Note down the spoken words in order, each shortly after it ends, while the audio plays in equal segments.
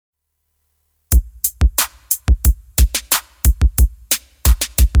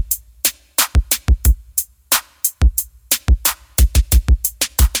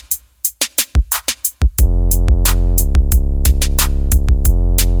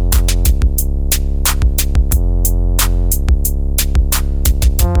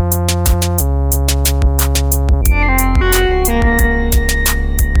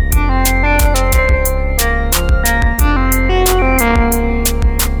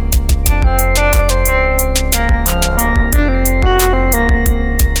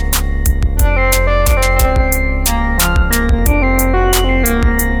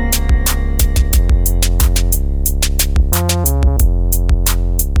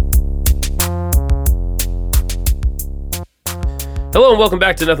Hello and welcome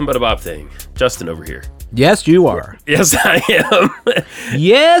back to Nothing But a Bob Thing. Justin over here. Yes, you are. Yes, I am.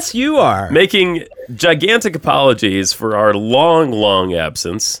 Yes, you are. Making gigantic apologies for our long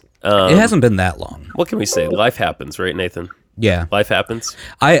absence. It hasn't been that long. What can we say? Life happens, right, Nathan? Yeah. Life happens.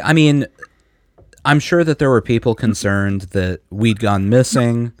 I mean, I'm sure that there were people concerned that we'd gone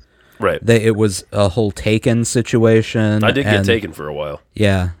missing. Right. That it was a whole Taken situation. I did get taken for a while.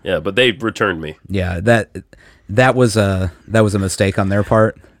 Yeah. Yeah, but they returned me. Yeah, that was a mistake on their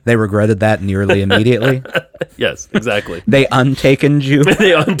part. They regretted that nearly immediately. Yes, exactly. They untakened you.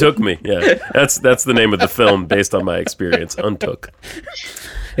 They untook me. Yeah, that's the name of the film based on my experience. Untook.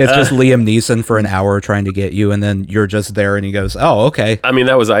 It's just Liam Neeson for an hour trying to get you, and then you're just there, and he goes, "Oh, okay." I mean,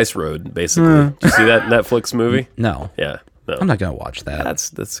 that was Ice Road, basically. Did you see that Netflix movie? No. Yeah. No. I'm not going to watch that.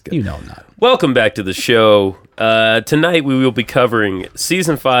 That's good. You know I'm not. Welcome back to the show. Tonight we will be covering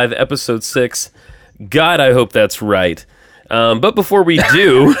Season 5, Episode 6. God, I hope that's right. But before we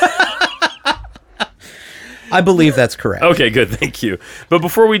do... I believe that's correct. Okay, good. Thank you. But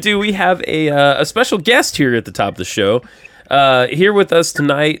before we do, we have a special guest here at the top of the show. Here with us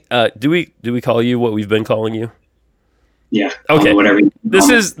tonight. Do we call you what we've been calling you? Yeah. Okay. Whatever. This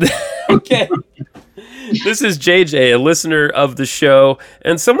is... Okay. This is JJ, a listener of the show,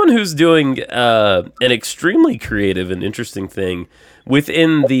 and someone who's doing an extremely creative and interesting thing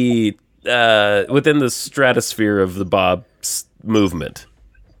within the stratosphere of the Bob movement.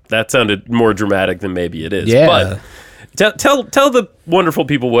 That sounded more dramatic than maybe it is. Yeah. But tell the wonderful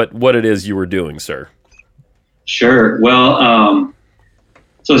people what it is you were doing, sir. Sure. Well,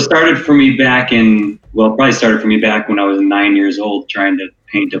 so it started for me probably started for me back when I was 9 years old, trying to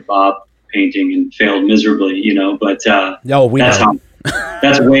paint a Bob painting and failed miserably, but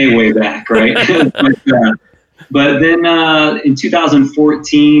that's way back, right? But then in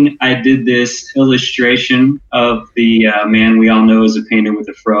 2014, I did this illustration of the man we all know as a painter with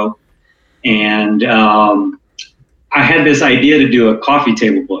a fro, and I had this idea to do a coffee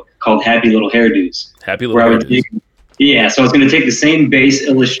table book called Happy Little Hairdos. Happy Little Hairdos. So I was going to take the same base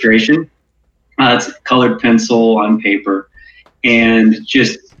illustration, it's colored pencil on paper, and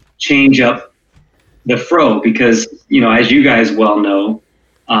just change up the fro because, as you guys well know,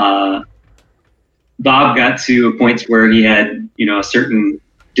 Bob got to a point where he had, a certain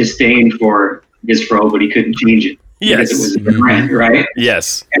disdain for his fro, but he couldn't change it. Yes. Because it was a brand, right?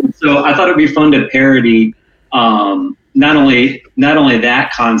 Yes. And so I thought it'd be fun to parody not only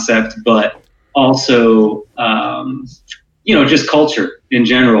that concept, but also, just culture in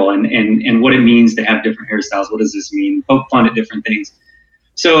general and what it means to have different hairstyles. What does this mean? Poke fun at different things.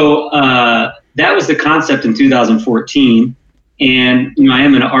 So that was the concept in 2014. And, I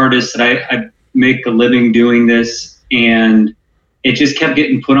am an artist that I make a living doing this. And it just kept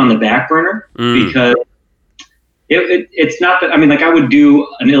getting put on the back burner because it's not that, I would do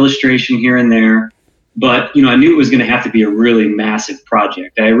an illustration here and there, but, I knew it was going to have to be a really massive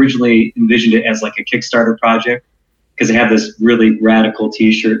project. I originally envisioned it as like a Kickstarter project because I have this really radical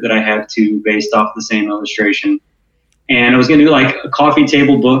t-shirt that I have too based off the same illustration. And I was going to do like a coffee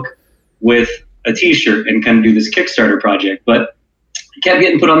table book with a t-shirt and kind of do this Kickstarter project, but it kept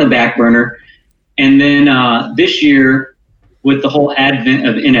getting put on the back burner. And then this year, with the whole advent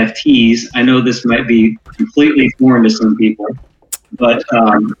of NFTs, I know this might be completely foreign to some people, but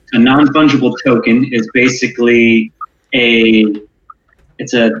a non-fungible token is basically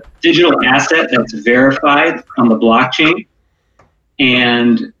it's a digital asset that's verified on the blockchain.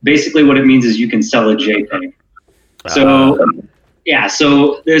 And basically what it means is you can sell a JPEG.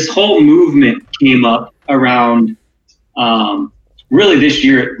 So this whole movement came up around, really this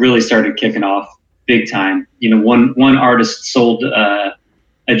year it really started kicking off big time. One artist sold a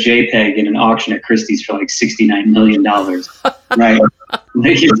JPEG in an auction at Christie's for like $69 million, right?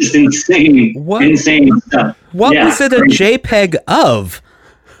 Like it's just insane stuff. What was it a JPEG of?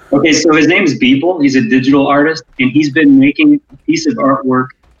 Okay, so his name is Beeple. He's a digital artist, and he's been making a piece of artwork.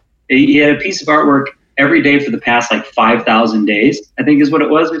 He had a piece of artwork every day for the past like 5,000 days, I think is what it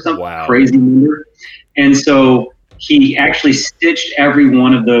was, or some crazy number. And so he actually stitched every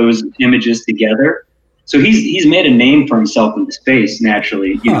one of those images together. So he's made a name for himself in the space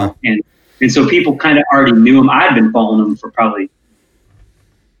naturally, and so people kind of already knew him. I'd been following him for probably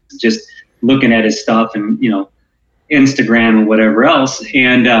just looking at his stuff and, Instagram and whatever else.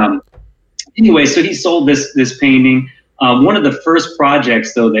 And anyway, so he sold this painting. One of the first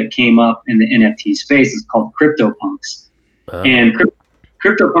projects, though, that came up in the NFT space is called CryptoPunks. And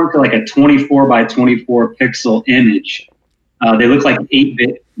CryptoPunks are like a 24 by 24 pixel image. They look like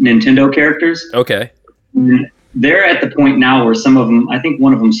 8-bit Nintendo characters. Okay. And they're at the point now where some of them, I think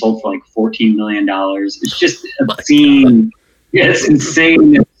one of them sold for like $14 million. It's just obscene Yeah, it's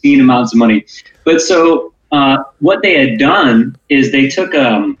insane amounts of money. But so what they had done is they took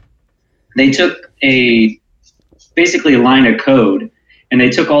basically a line of code, and they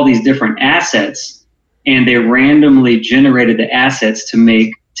took all these different assets and they randomly generated the assets to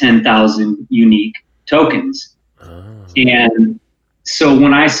make 10,000 unique tokens. Oh. And so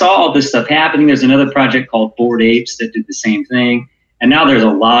when I saw all this stuff happening, there's another project called Bored Apes that did the same thing. And now there's a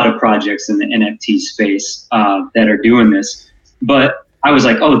lot of projects in the NFT space that are doing this. But I was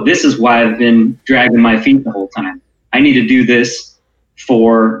like, oh, this is why I've been dragging my feet the whole time. I need to do this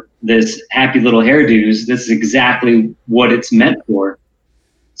for this Happy Little Hairdos. This is exactly what it's meant for.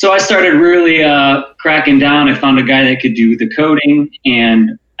 So I started really cracking down. I found a guy that could do the coding,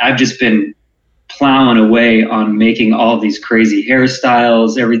 and I've just been plowing away on making all these crazy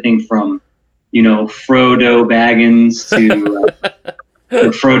hairstyles, everything from, Frodo Baggins to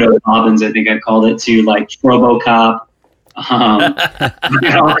Frodo Bobbins, I think I called it, to like Frobocop. I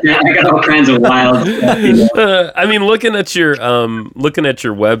got all kinds of wild stuff. I mean, looking at your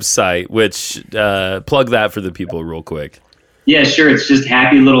website, which plug that for the people real quick. Yeah, sure. It's just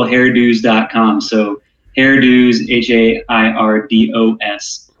happylittlehairdos.com. So hairdos,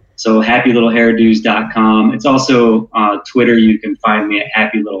 HAIRDOS. So happylittlehairdos.com. It's also Twitter. You can find me at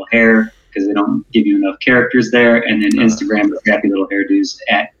Happy Little Hair because they don't give you enough characters there. And then Instagram is Happy Little Hairdos.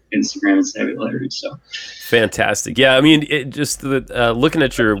 At Instagram is Happy Little Hairdos. So fantastic. Yeah, I mean, looking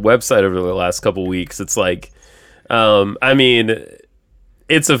at your website over the last couple weeks, it's like, I mean,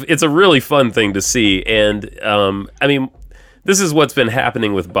 it's a really fun thing to see. And I mean, this is what's been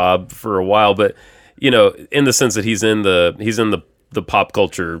happening with Bob for a while, but in the sense that he's in the pop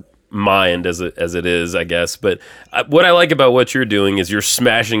culture mind as it is, I guess. But what I like about what you're doing is you're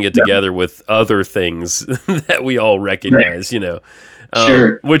smashing it together with other things that we all recognize,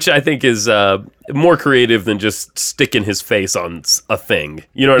 Sure. Which I think is more creative than just sticking his face on a thing.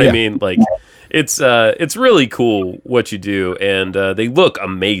 You know what I mean? Like, it's really cool what you do, and they look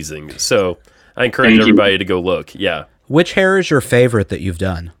amazing. So I encourage everybody to go look. Yeah. Which hair is your favorite that you've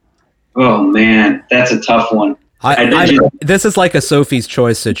done? Oh man, that's a tough one. This is like a Sophie's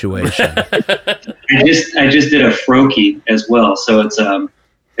Choice situation. I just did a Froakie as well, so it's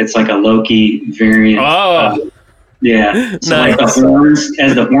like a Loki variant. Oh, yeah. So nice. Like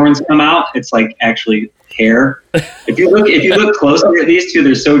as the horns come out, it's like actually hair. If you look closely at these two,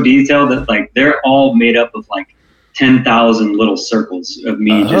 they're so detailed that like they're all made up of like 10,000 little circles of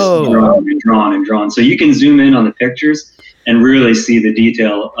me just drawn and drawn. So you can zoom in on the pictures and really see the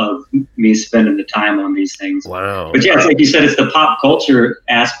detail of me spending the time on these things. Wow. But yeah, it's like you said, it's the pop culture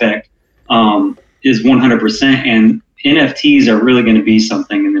aspect is 100%. And NFTs are really going to be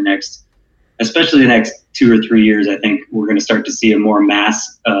something in especially the next 2 or 3 years. I think we're going to start to see a more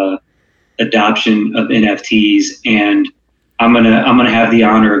mass adoption of NFTs. And I'm gonna have the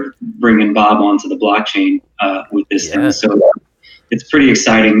honor of bringing Bob onto the blockchain with this thing. So it's pretty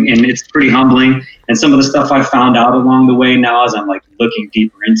exciting and it's pretty humbling. And some of the stuff I found out along the way now as I'm like looking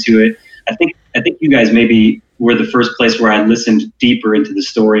deeper into it, I think you guys maybe were the first place where I listened deeper into the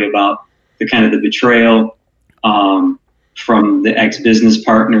story about the kind of the betrayal from the ex-business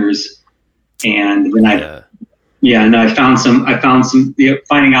partners, and then I found some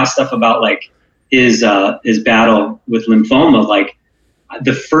finding out stuff about like his battle with lymphoma. Like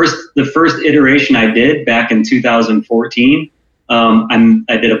the first iteration I did back in 2014,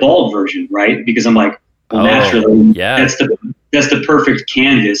 I did a bald version, right? Because I'm like, well, naturally, that's the perfect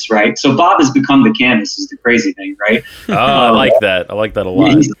canvas, right? So Bob has become the canvas is the crazy thing, right? Oh, I like that. I like that a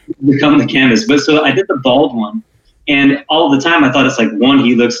lot. He's become the canvas. But so I did the bald one, and all the time I thought it's like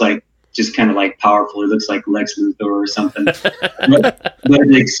he looks like just kind of like powerful. He looks like Lex Luthor or something, but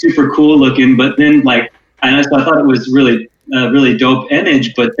like super cool looking. But then like, so I thought it was really dope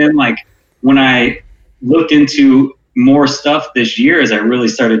image. But then like when I looked into more stuff this year, as I really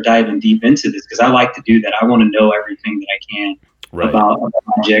started diving deep into this, because I like to do that. I want to know everything that I can about a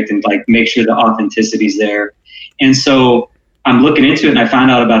project and like make sure the authenticity is there. And so I'm looking into it, and I found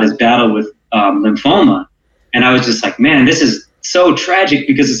out about his battle with lymphoma, and I was just like, man, this is so tragic,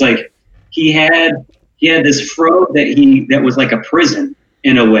 because it's like he had this fro that was like a prison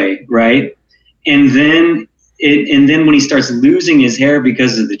in a way, right? And then when he starts losing his hair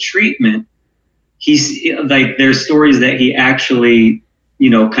because of the treatment, he's like, there's stories that he actually,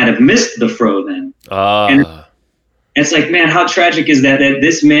 kind of missed the fro then. And it's like, man, how tragic is that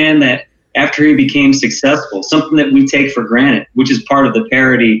this man that after he became successful, something that we take for granted, which is part of the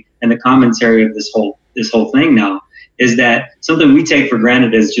parody and the commentary of this whole thing now, is that something we take for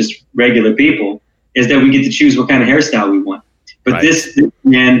granted as just regular people is that we get to choose what kind of hairstyle we want. But this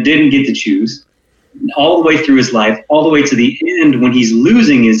man didn't get to choose. all the way through his life, all the way to the end when he's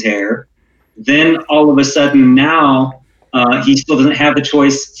losing his hair. Then all of a sudden now he still doesn't have the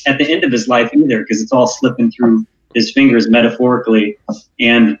choice at the end of his life either, because it's all slipping through his fingers metaphorically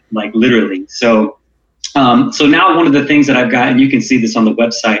and like literally. So now one of the things that I've got, and you can see this on the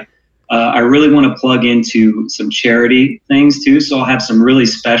website, I really want to plug into some charity things too. So I'll have some really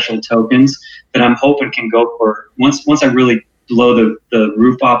special tokens that I'm hoping can go for once I really blow the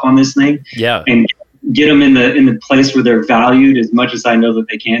roof off on this thing. Yeah. And get them in the place where they're valued as much as I know that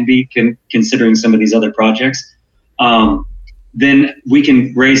they can be, considering some of these other projects. Then we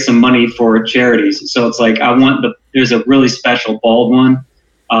can raise some money for charities. So it's like, there's a really special bald one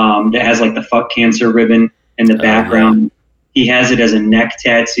that has like the fuck cancer ribbon in the background. Yeah. He has it as a neck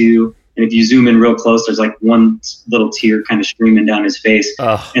tattoo. And if you zoom in real close, there's like one little tear kind of streaming down his face.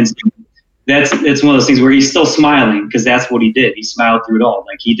 And so it's one of those things where he's still smiling, because that's what he did. He smiled through it all.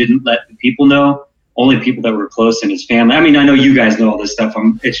 Like, he didn't let the people know, only people that were close in his family. I mean, I know you guys know all this stuff.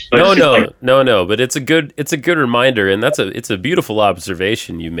 No, but it's a good reminder, and it's a beautiful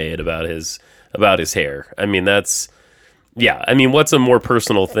observation you made about his hair. I mean, what's a more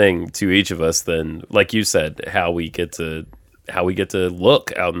personal thing to each of us than, like you said, how we get to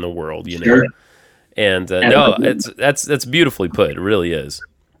look out in the world, you know? Sure. And that's beautifully put. It really is.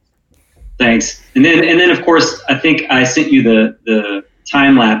 Thanks. And then of course, I think I sent you the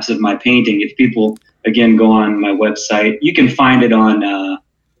time lapse of my painting. If people again go on my website, you can find it on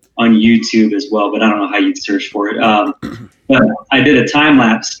YouTube as well, but I don't know how you'd search for it. But I did a time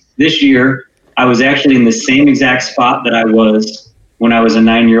lapse this year. I was actually in the same exact spot that I was when I was a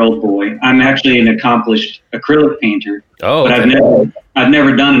 9-year-old boy. I'm actually an accomplished acrylic painter, but I've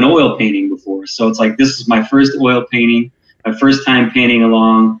never done an oil painting before. So it's like, this is my first oil painting, my first time painting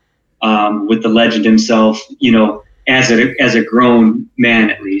along with the legend himself, you know, as a grown man,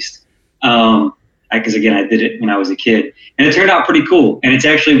 at least. Because again, I did it when I was a kid, and it turned out pretty cool. And it's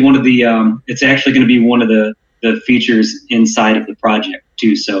actually going to be one of the features inside of the project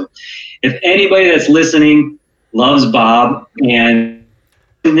too. So if anybody that's listening loves Bob and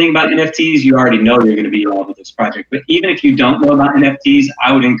the thing about NFTs, you already know you're going to be involved with this project. But even if you don't know about NFTs,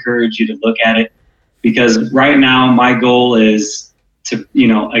 I would encourage you to look at it, because right now my goal is to, you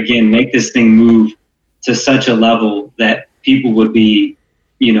know, again, make this thing move to such a level that people would be,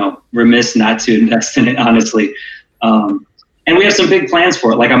 you know, remiss not to invest in it, honestly. And we have some big plans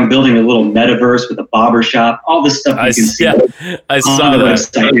for it. Like, I'm building a little metaverse with a barber shop, all this stuff you can see I saw on the that.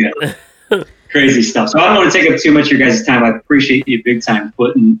 website. Yeah. Crazy stuff. So I don't want to take up too much of your guys' time. I appreciate you big time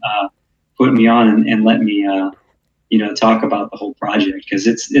putting me on and letting me, you know, talk about the whole project, because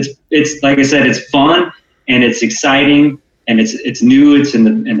it's like I said, it's fun and it's exciting and it's new. It's in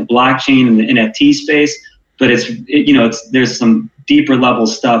the blockchain and the NFT space, but there's some deeper level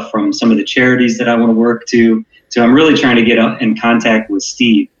stuff from some of the charities that I want to work to. So I'm really trying to get in contact with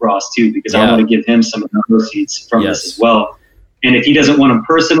Steve Ross too, because I want to give him some of the proceeds from this as well. And if he doesn't want them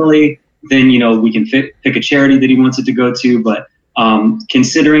personally, then, you know, we can pick a charity that he wants it to go to. But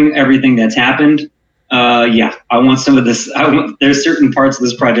considering everything that's happened, I want some of this. There's certain parts of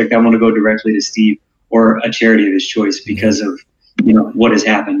this project I want to go directly to Steve or a charity of his choice, because of, you know, what has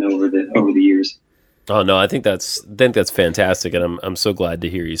happened over the years. Oh no, I think that's fantastic, and I'm so glad to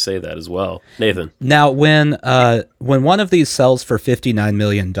hear you say that as well, Nathan. Now, when one of these sells for $59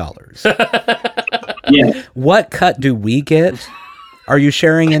 million, what cut do we get? Are you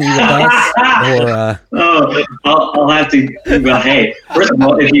sharing any with us? Or I'll have to. Well, hey, first of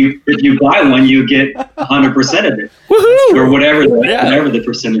all, if you buy one, you get 100% of it. Woohoo! Or whatever the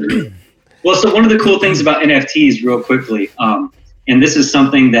percentage is. Well, so one of the cool things about NFTs, real quickly, and this is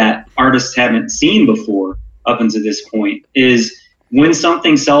something that artists haven't seen before up until this point, is when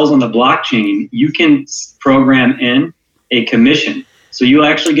something sells on the blockchain, you can program in a commission. So you'll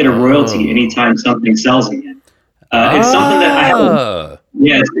actually get a royalty anytime something sells again. It's something that I have.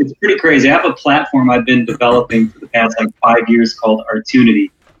 Yeah, it's pretty crazy. I have a platform I've been developing for the past 5 years called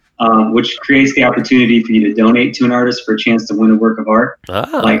Artunity, which creates the opportunity for you to donate to an artist for a chance to win a work of art.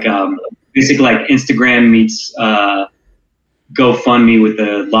 Basically like Instagram meets GoFundMe with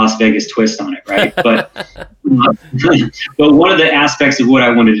the Las Vegas twist on it, right? But but one of the aspects of what I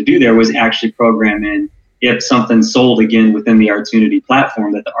wanted to do there was actually program in, if something sold again within the Artunity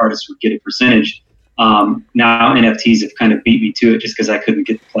platform, that the artist would get a percentage. Now NFTs have kind of beat me to it, just because I couldn't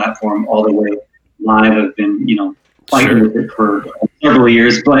get the platform all the way live. I've been, you know, fighting with it for several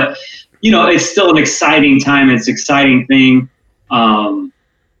years, but, you know, it's still an exciting time. It's an exciting thing.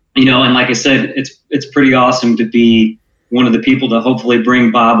 You know, and like I said, it's pretty awesome to be one of the people to hopefully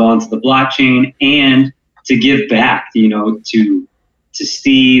bring Bob onto the blockchain and to give back, you know, to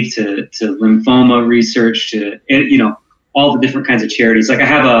Steve, to lymphoma research, to, you know, all the different kinds of charities. Like I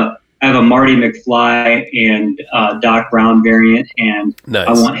have a Marty McFly and Doc Brown variant, and Nice.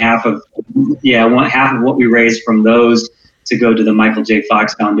 I want half of what we raise from those to go to the Michael J.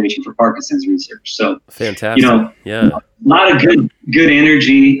 Fox Foundation for Parkinson's Research. So Fantastic. you know, Yeah. a lot of good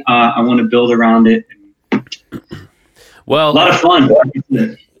energy. I want to build around it. Well, A lot of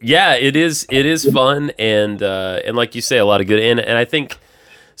fun. yeah, it is fun, and like you say, a lot of good, and I think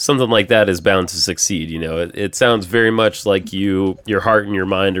something like that is bound to succeed. You know, it sounds very much like your heart and your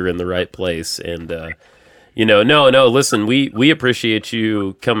mind are in the right place, and you know, no, listen, we appreciate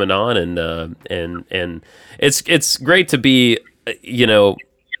you coming on, and it's great to be, you know,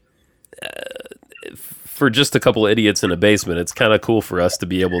 for just a couple of idiots in a basement. It's kind of cool for us to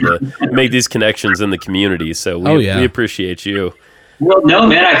be able to make these connections in the community. So we appreciate you. Well, no,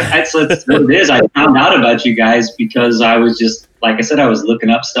 man, that's what it is. I found out about you guys because I was just, like I said, I was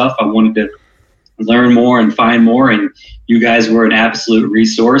looking up stuff. I wanted to learn more and find more, and you guys were an absolute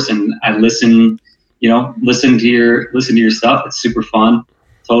resource. And I listen to your stuff. It's super fun.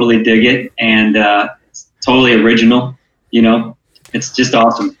 Totally dig it, and it's totally original. You know, it's just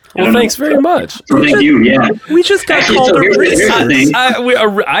awesome. Well, thanks very much. So thank you. Yeah, We just got Actually, called so a here's the resource. thing.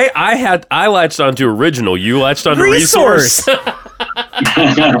 I latched onto original. You latched onto resource.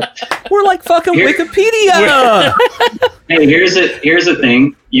 We're like fucking Here- Wikipedia. Hey, here's the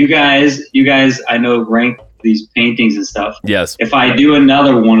thing. You guys, I know rank these paintings and stuff. Yes. If I do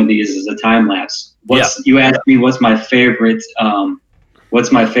another one of these as a time lapse, you asked me what's my favorite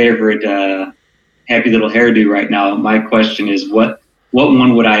happy little hairdo right now. My question is what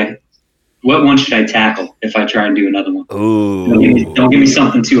one should I tackle if I try and do another one? Ooh. Don't give me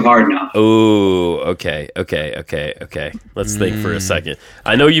something too hard now. Ooh. Okay. Let's think for a second.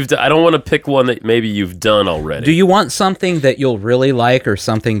 I know I don't want to pick one that maybe you've done already. Do you want something that you'll really like or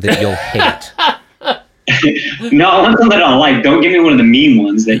something that you'll hate? No, I want something I like. Don't give me one of the mean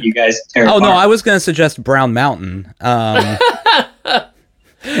ones that you guys tear Oh, apart. no, I was going to suggest Brown Mountain.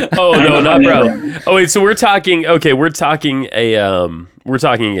 Oh no, not brown. Oh wait, so we're talking a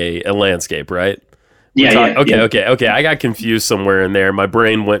landscape, right? Yeah. Okay. I got confused somewhere in there. My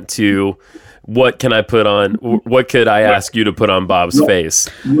brain went to what can I put on? What could I ask you to put on Bob's face?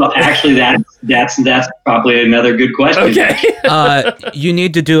 Well, actually, that's probably another good question. Okay. You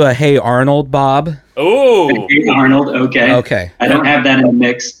need to do a Hey Arnold, Bob. Oh. Hey, Arnold. Okay. Okay. I don't have that in the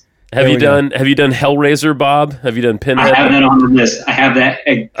mix. Have you done Hellraiser, Bob? Have you done Pinhead? I have that on the list. I have that.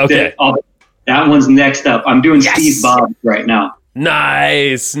 Okay. That one's next up. I'm doing Steve Bob right now.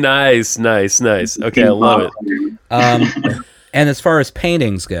 Nice. Okay, Steve I love Bob. it. And as far as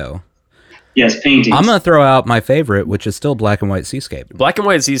paintings go, Yes, paintings. I'm going to throw out my favorite, which is still Black and White Seascape. Black and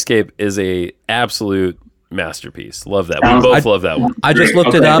White Seascape is a absolute masterpiece. Love that. We Sounds- both love that one. I just Great.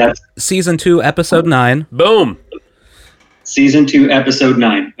 looked it Okay, up. that's- Season 2, Episode 9. Boom. Season 2, Episode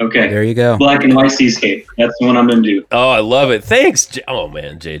 9. Okay. There you go. Black and White Seascape. That's the one I'm gonna do. Oh, I love it. Thanks. Oh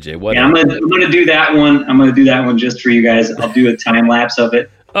man, JJ. What? Yeah, I'm gonna do that one. I'm gonna do that one just for you guys. I'll do a time lapse of it.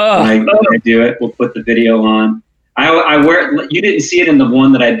 Oh, When I do it, we'll put the video on. I wear. You didn't see it in the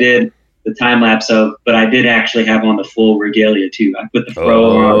one that I did the time lapse of, but I did actually have on the full regalia too. I put the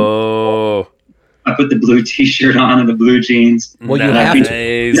fro on. oh, I put the blue T-shirt on and the blue jeans. Well, you nice. have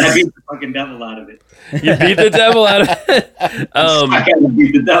I beat the fucking devil out of it. You beat the devil out of it. I gotta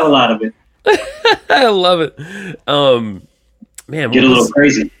beat the devil out of it. I love it. Man, Get a little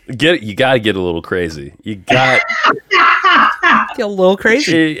crazy. You got to get a little crazy. You got. Get a little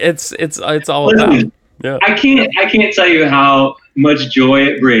crazy. It's all about. Listen, Yeah. I can't tell you how much joy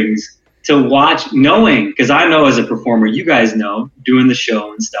it brings to watch, knowing, because I know as a performer, you guys know, doing the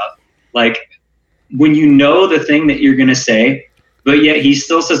show and stuff, like when you know the thing that you're gonna say, but yet he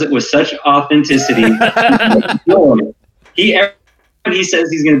still says it with such authenticity. He says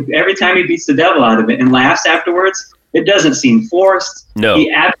he's gonna, every time he beats the devil out of it and laughs afterwards, it doesn't seem forced. No.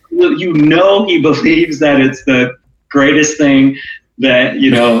 He absolutely, he believes that it's the greatest thing that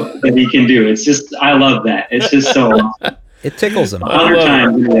that he can do. It's just, I love that. It's just so awesome. It tickles him. 100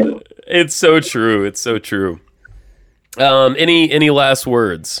 times. It's so true. It's so true. Any last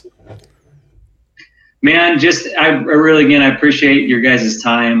words? Man, I really, again, I appreciate your guys'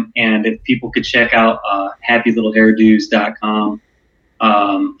 time. And if people could check out happylittlehairdos.com,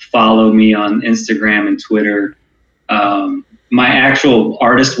 follow me on Instagram and Twitter. My actual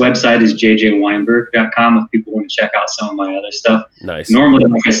artist website is jjweinberg.com if people want to check out some of my other stuff. Nice. Normally,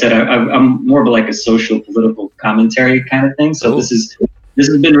 like I said, I'm more of like a social political commentary kind of thing. So Cool. this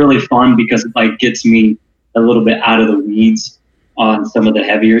has been really fun because it like gets me a little bit out of the weeds on some of the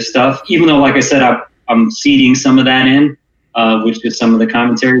heavier stuff. Even though, like I said, I'm seeding some of that in, which is some of the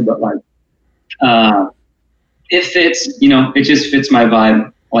commentary, but like, it fits, it just fits my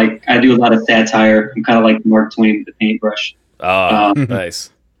vibe. Like I do a lot of satire. I'm kind of like Mark Twain with the paintbrush.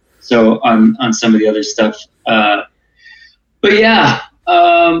 Nice. So on some of the other stuff. But yeah,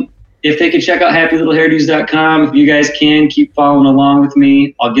 if they could check out happylittlehairdos.com, if you guys can keep following along with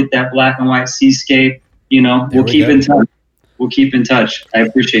me, I'll get that black and white seascape. We'll keep in touch. We'll keep in touch. I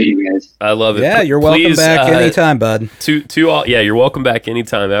appreciate you guys. I love it. Yeah, you're welcome back anytime, bud. To all, yeah, you're welcome back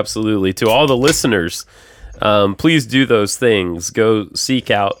anytime. Absolutely. To all the listeners, please do those things. Go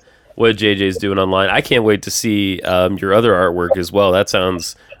seek out what JJ's doing online. I can't wait to see your other artwork as well. That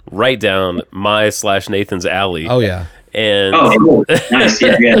sounds right down my/Nathan's alley. Oh yeah. And cool. Nice.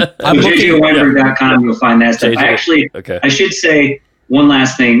 Yeah. I'm JJWeinberg.com. You'll find that stuff. I should say one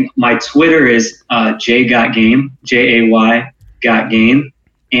last thing. My Twitter is JGotGame, JAY got game,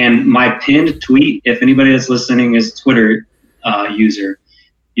 and my pinned tweet. If anybody that's listening is Twitter user,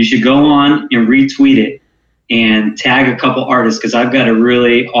 you should go on and retweet it and tag a couple artists because I've got a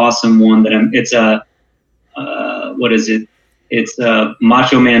really awesome one that it's a what is it? It's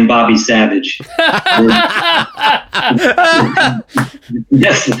Macho Man Bobby Savage.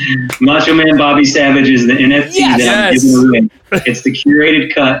 Yes, Macho Man Bobby Savage is the NFT that I'm giving away. It's the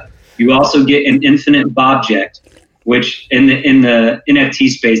curated cut. You also get an infinite Bobject, which in the NFT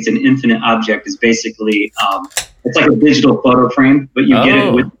space, an infinite object is basically it's like a digital photo frame, but you get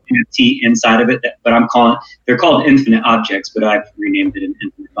it with NFT inside of it. But they're called infinite objects, but I've renamed it an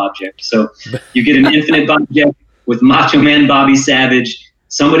infinite Bobject. So you get an infinite Bobject with Macho Man Bobby Savage.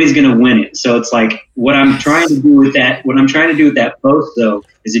 Somebody's going to win it. So it's like what I'm trying to do with that post though,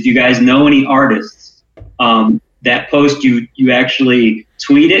 is if you guys know any artists, that post, you actually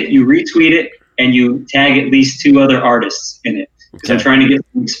tweet it, you retweet it, and you tag at least 2 other artists in it. Because I'm trying to get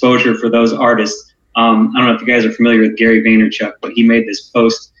some exposure for those artists. I don't know if you guys are familiar with Gary Vaynerchuk, but he made this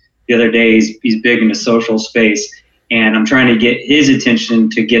post the other day. He's big in the social space, and I'm trying to get his attention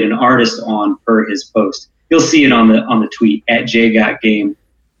to get an artist on per his post. You'll see it on the tweet at JGotGame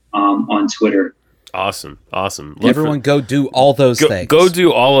on Twitter. Awesome. Everyone go do all those things. Go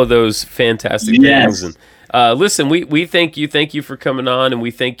do all of those fantastic things. And listen, we thank you for coming on, and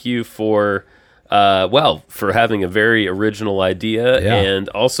we thank you for for having a very original idea, and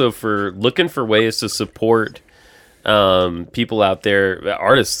also for looking for ways to support people out there,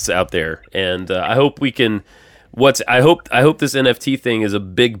 artists out there. And I hope we can. I hope this NFT thing is a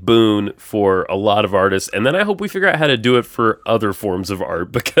big boon for a lot of artists, and then I hope we figure out how to do it for other forms of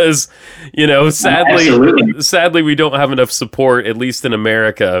art because, sadly we don't have enough support, at least in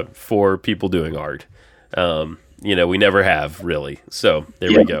America, for people doing art. We never have really. So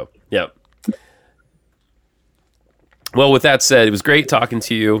there we go. Yep. Well, with that said, it was great talking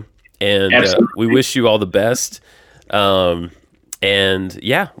to you, and we wish you all the best. And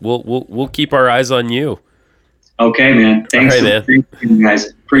yeah, we'll keep our eyes on you. Okay, man. Thanks, man. Thank you guys.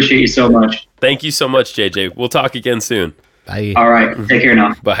 Appreciate you so much. Thank you so much, JJ. We'll talk again soon. Bye. All right. Take care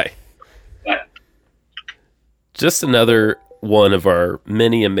now. Bye. Bye. Just another one of our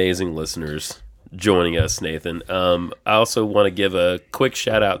many amazing listeners joining us, Nathan. I also want to give a quick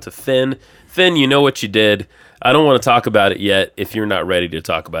shout out to Finn. Finn, you know what you did. I don't want to talk about it yet if you're not ready to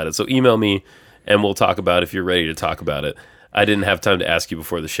talk about it. So email me and we'll talk about it if you're ready to talk about it. I didn't have time to ask you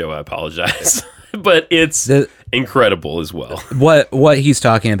before the show. I apologize. But it's incredible as well. What he's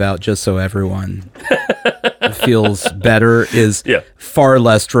talking about, just so everyone feels better, is far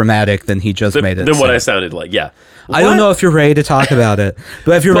less dramatic than he just made it. Than what I sounded like, yeah. I don't know if you're ready to talk about it,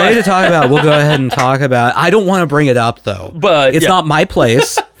 but if you're ready to talk about it, we'll go ahead and talk about it. I don't want to bring it up, though. But it's not my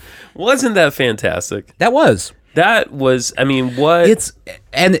place. Wasn't that fantastic? That was, I mean, what?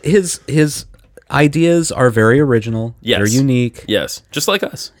 And his ideas are very original. Yes. They're unique. Yes. Just like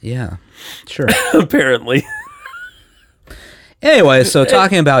us. Yeah. Sure. Apparently. Anyway, so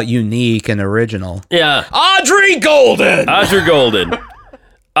talking about unique and original. Yeah. Audrey Golden. So,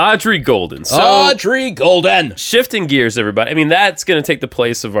 Audrey Golden. Shifting gears, everybody. I mean, that's going to take the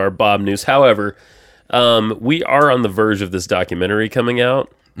place of our Bob news. However, we are on the verge of this documentary coming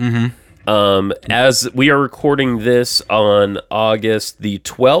out. Mm-hmm. As we are recording this on August the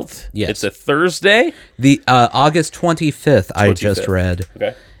 12th. Yes. It's a Thursday. The August 25th, I just read.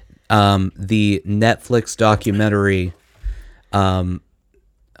 Okay. The Netflix documentary. Hold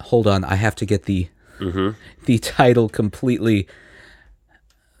on, I have to get the title completely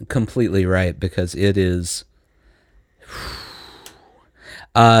right because it is.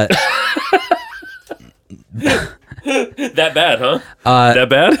 That bad, huh? That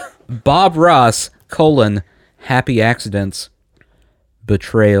bad? Bob Ross, Happy Accidents,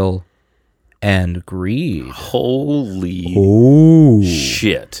 Betrayal, and Greed. Holy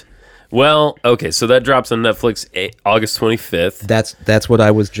shit. Well, okay, so that drops on Netflix August 25th. That's what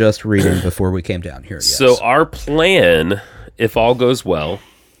I was just reading before we came down here. Yes. So our plan, if all goes well,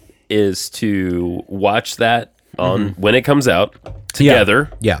 is to watch that on when it comes out together.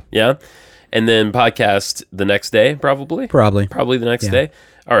 Yeah. And then podcast the next day, probably the next day.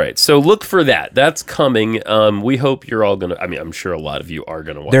 All right, so look for that. That's coming. We hope you're all gonna. I mean, I'm sure a lot of you are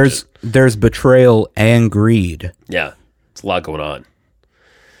gonna watch it. There's Betrayal and Greed. Yeah, it's a lot going on.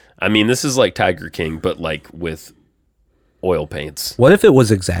 I mean, this is like Tiger King, but like with oil paints. What if it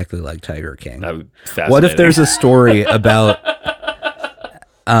was exactly like Tiger King? That would be fascinating. What if there's a story about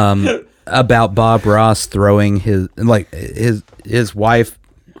Bob Ross throwing his wife?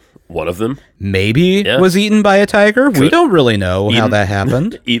 One of them maybe was eaten by a tiger. We don't really know how that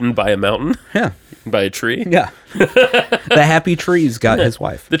happened. Eaten by a mountain. Yeah. Eaten by a tree. Yeah. The happy trees got his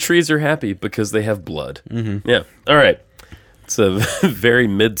wife. The trees are happy because they have blood. Yeah. All right. It's a very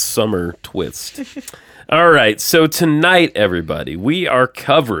midsummer twist. All right. So tonight, everybody, we are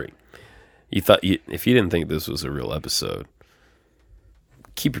covering. If you didn't think this was a real episode,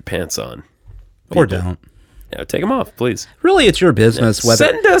 keep your pants on. Or don't. Yeah, take them off, please. Really, it's your business. Whether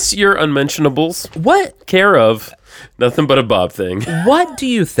Send us your unmentionables. What? Care of. Nothing but a Bob thing. What do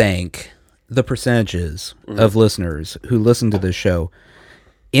you think the percentages of listeners who listen to this show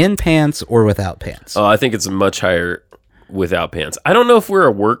in pants or without pants? Oh, I think it's much higher without pants. I don't know if we're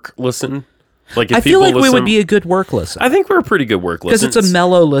a work listen. Like if I feel like listen, we would be a good work listen. I think we're a pretty good work listen. Because it's a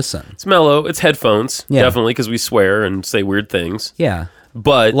mellow listen. It's mellow. It's headphones, definitely, because we swear and say weird things. Yeah.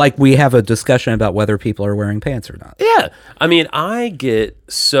 But like we have a discussion about whether people are wearing pants or not. Yeah. I mean, I get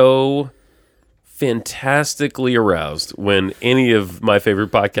so fantastically aroused when any of my favorite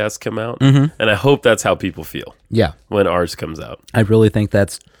podcasts come out. And I hope that's how people feel. Yeah. When ours comes out. I really think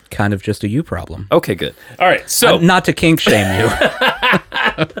that's kind of just a you problem. Okay, good. All right. So not to kink shame you.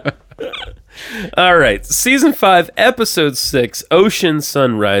 All right. Season 5, Episode 6, Ocean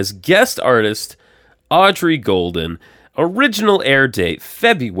Sunrise. Guest artist, Audrey Golden. Original air date,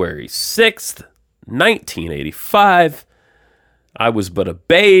 February 6th, 1985. I was but a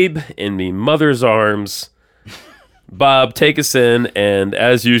babe in me mother's arms. Bob, take us in, and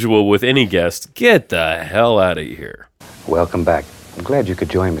as usual with any guest, get the hell out of here. Welcome back. I'm glad you could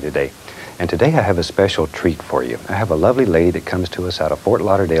join me today. And today I have a special treat for you. I have a lovely lady that comes to us out of Fort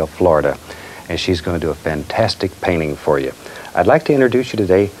Lauderdale, Florida, and she's going to do a fantastic painting for you. I'd like to introduce you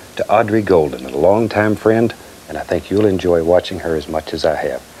today to Audrey Golden, a longtime friend, and I think you'll enjoy watching her as much as I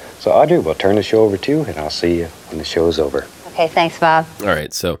have. So, Audrey, we'll turn the show over to you, and I'll see you when the show's over. Okay, thanks, Bob. All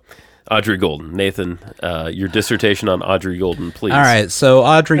right, so Audrey Golden. Nathan, your dissertation on Audrey Golden, please. All right, so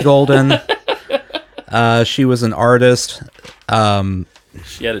Audrey Golden, she was an artist.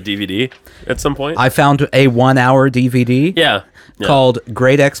 She had a DVD at some point? I found a 1-hour DVD called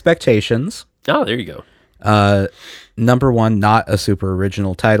Great Expectations. Oh, there you go. Number 1, not a super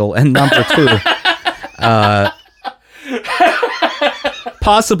original title, and number 2...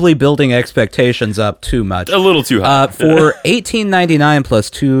 possibly building expectations up too much. A little too high. For $18.99 plus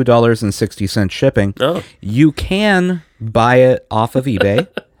 $2.60 shipping, you can buy it off of eBay.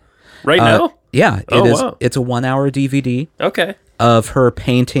 Right now? Yeah. Wow. It's a 1-hour DVD. Okay. Of her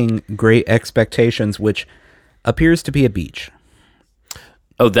painting Great Expectations, which appears to be a beach.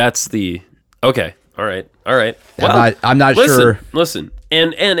 Oh, that's the... Okay. All right. Well, I'm not sure. Listen.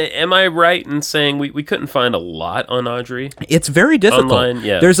 And am I right in saying we couldn't find a lot on Audrey? It's very difficult. Online,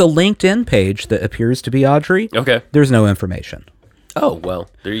 yeah. There's a LinkedIn page that appears to be Audrey. Okay. There's no information. Oh, well,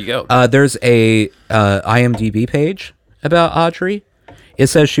 there you go. There's a IMDb page about Audrey. It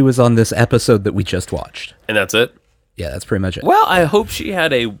says she was on this episode that we just watched. And that's it? Yeah, that's pretty much it. Well, I hope she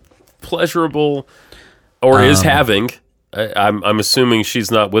had a pleasurable, or is having... I'm assuming she's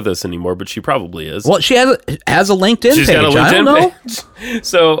not with us anymore, but she probably is. Well, she has a LinkedIn She's page. Got a LinkedIn I don't know. Page.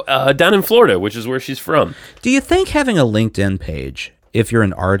 So down in Florida, which is where she's from. Do you think having a LinkedIn page, if you're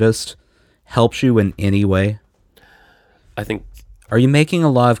an artist, helps you in any way? I think. Are you making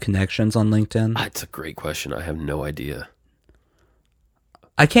a lot of connections on LinkedIn? That's a great question. I have no idea.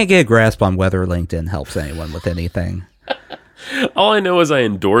 I can't get a grasp on whether LinkedIn helps anyone with anything. All I know is I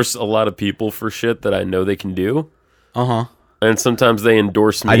endorse a lot of people for shit that I know they can do. Uh-huh. And sometimes they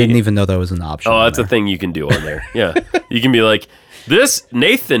endorse me. I didn't even know that was an option. Oh, that's a thing you can do on there. Yeah. You can be like, this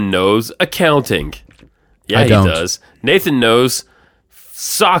Nathan knows accounting. Yeah, he does. Nathan knows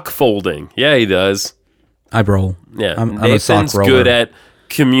sock folding. Yeah, he does. I roll. Yeah. I'm Nathan's a sock roller. good at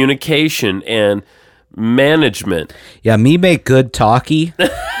communication and management. Yeah, me make good talkie.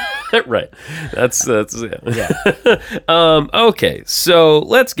 Right. That's yeah. Okay, so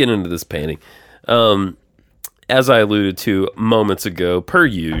let's get into this painting. As I alluded to moments ago, per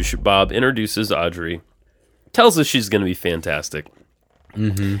usual, Bob introduces Audrey, tells us she's going to be fantastic,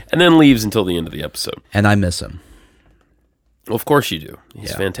 and then leaves until the end of the episode. And I miss him. Well, of course you do.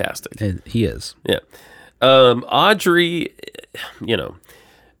 He's fantastic. He is. Yeah. Audrey,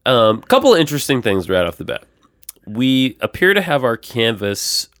 couple of interesting things right off the bat. We appear to have our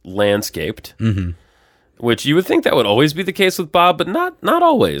canvas landscaped, which you would think that would always be the case with Bob, but not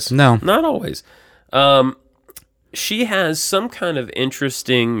always. No. Not always. She has some kind of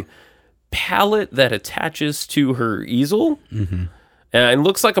interesting palette that attaches to her easel, and it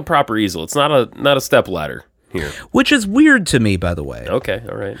looks like a proper easel. It's not a step ladder here. Which is weird to me, by the way. Okay,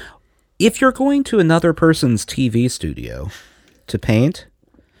 all right. If you're going to another person's TV studio to paint,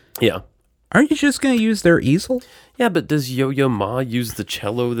 aren't you just going to use their easel? Yeah, but does Yo-Yo Ma use the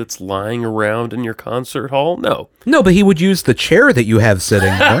cello that's lying around in your concert hall? No. No, but he would use the chair that you have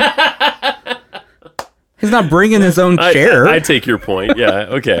sitting there. He's not bringing his own chair. I take your point. Yeah,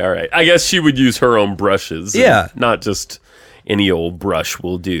 okay, all right. I guess she would use her own brushes. Yeah. Not just any old brush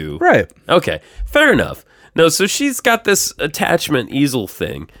will do. Right. Okay, fair enough. No, so she's got this attachment easel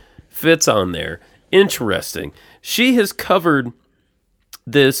thing. Fits on there. Interesting. She has covered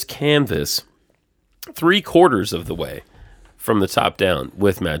this canvas 3/4 of the way from the top down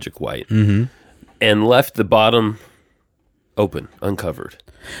with magic white and left the bottom open, uncovered.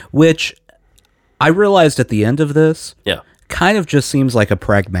 Which I realized at the end of this kind of just seems like a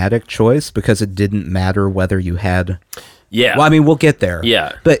pragmatic choice because it didn't matter whether you had... Yeah. Well, I mean, we'll get there.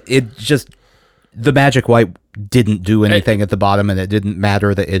 Yeah. But it just... The magic white didn't do anything at the bottom, and it didn't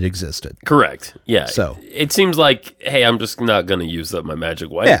matter that it existed. Correct. Yeah. So it seems like, hey, I'm just not going to use up my magic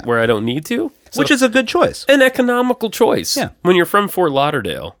white where I don't need to. So, which is a good choice. An economical choice. Yeah. When you're from Fort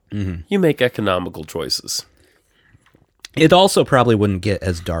Lauderdale, you make economical choices. It also probably wouldn't get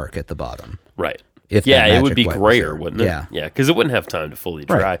as dark at the bottom. Right. If it would be grayer, wouldn't it? Yeah. Yeah, because it wouldn't have time to fully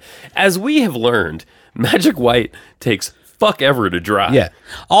dry. Right. As we have learned, magic white takes fuck ever to dry. Yeah.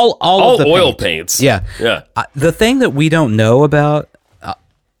 All of the oil paints. Yeah. Yeah. The thing that we don't know about,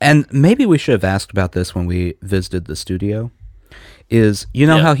 and maybe we should have asked about this when we visited the studio, is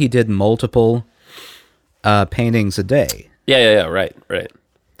how he did multiple paintings a day? Yeah. Right.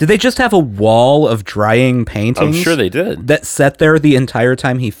 Did they just have a wall of drying paintings? I'm sure they did. That sat there the entire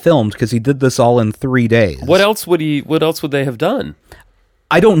time he filmed because he did this all in 3 days. What else would they have done?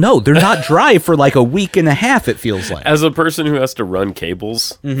 I don't know. They're not dry for like a week and a half, it feels like. As a person who has to run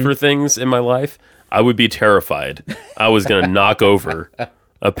cables for things in my life, I would be terrified. I was going to knock over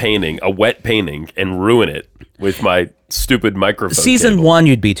a wet painting, and ruin it with my stupid microphone Season cable. 1,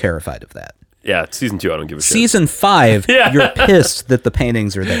 you'd be terrified of that. Yeah, season 2, I don't give a shit. Season 5, you're pissed that the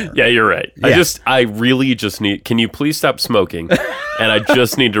paintings are there. Yeah, you're right. Yeah. I really just need, can you please stop smoking? And I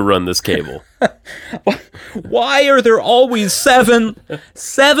just need to run this cable. Why are there always seven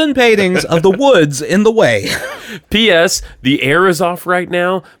paintings of the woods in the way? P.S. The air is off right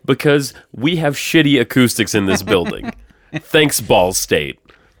now because we have shitty acoustics in this building. Thanks, Ball State.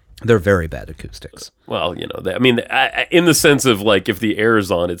 They're very bad acoustics. Well, in the sense of like if the air is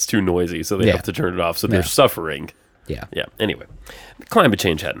on, it's too noisy, so they have to turn it off. So they're suffering. Yeah. Yeah. Anyway, climate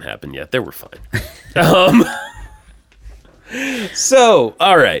change hadn't happened yet. They were fine. So,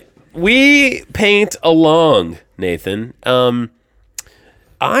 all right. We paint along, Nathan.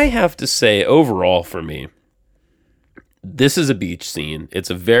 I have to say, overall for me, this is a beach scene. It's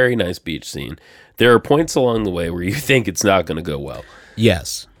a very nice beach scene. There are points along the way where you think it's not going to go well.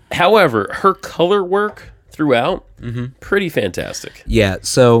 Yes. However, her color work throughout, pretty fantastic. Yeah,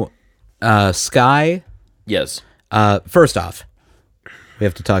 so Sky... Yes. First off, we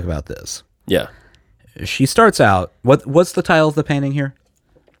have to talk about this. Yeah. She starts out... What's the title of the painting here?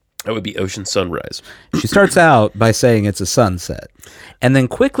 That would be Ocean Sunrise. She starts out by saying it's a sunset, and then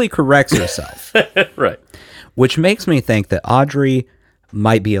quickly corrects herself. Right. Which makes me think that Audrey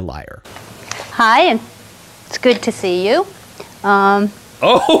might be a liar. Hi, and it's good to see you.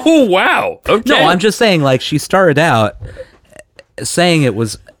 Oh, wow. Okay. No, I'm just saying, like, she started out saying it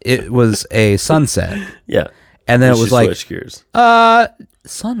was a sunset. Yeah. And then it was like, switch gears.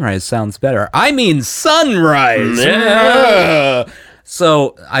 Sunrise sounds better. I mean sunrise. Yeah.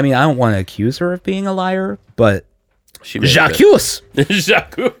 So, I mean, I don't want to accuse her of being a liar, but Jacques. Jacques. Is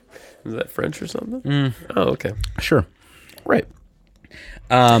that French or something? Oh, okay. Sure. Right.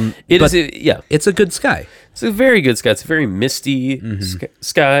 Yeah. It's a good sky. It's a very good sky. It's a very misty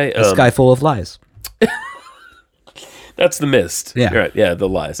sky. A sky full of lies. That's the mist. Yeah. Right. Yeah, the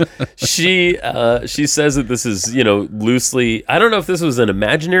lies. She says that this is, loosely, I don't know if this was an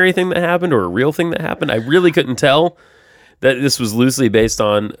imaginary thing that happened or a real thing that happened. I really couldn't tell that this was loosely based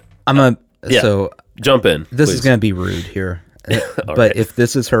on. So Jump in. this please. is going to be rude here. But right. if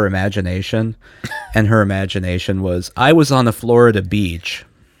this is her imagination, and her imagination was, I was on a Florida beach.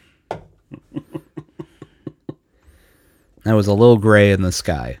 I was a little gray in the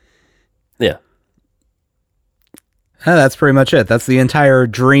sky. Yeah. That's pretty much it. That's the entire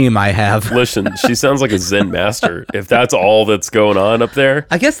dream I have. Listen, she sounds like a Zen master. If that's all that's going on up there,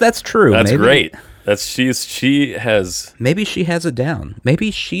 I guess that's true. that's Maybe, great. She has. Maybe she has it down. Maybe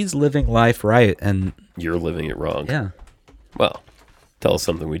she's living life right, and You're living it wrong. yeah, Well, tell us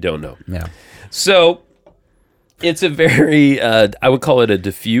something we don't know. yeah. So it's a very, I would call it a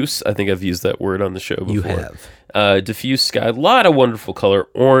diffuse. I think I've used that word on the show before. You have. Diffuse sky, a lot of wonderful color,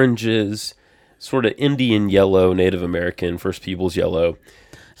 oranges, sort of Indian yellow, Native American, First Peoples yellow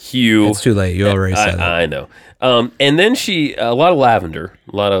hue. It's too late. You already said it. I know. And then a lot of lavender,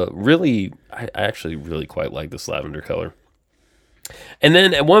 a lot of really, I actually really quite like this lavender color. And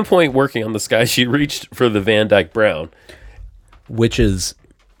then at one point working on the sky, she reached for the Van Dyke Brown. Which is,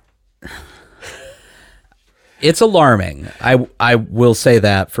 it's alarming. I will say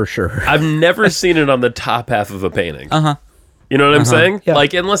that for sure. I've never seen it on the top half of a painting. You know what I'm saying? Yeah.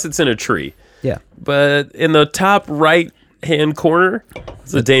 Like, unless it's in a tree. Yeah. But in the top right-hand corner,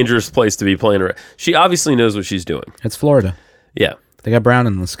 it's a dangerous place to be playing around. She obviously knows what she's doing. It's Florida. Yeah. They got brown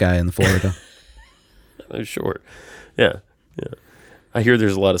in the sky in Florida. I'm sure. Yeah. I hear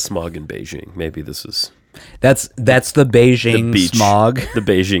there's a lot of smog in Beijing. Maybe this is That's the Beijing beach. smog the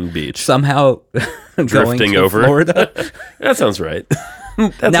Beijing beach. somehow going Drifting to over. Florida. That sounds right.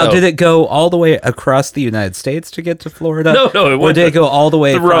 That's Now, how- did it go all the way across the United States to get to Florida? No, it Or went did it go all the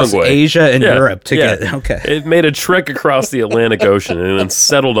way the across wrong way. Asia and Yeah, Europe to yeah. get? Okay. It made a trek across the Atlantic Ocean and then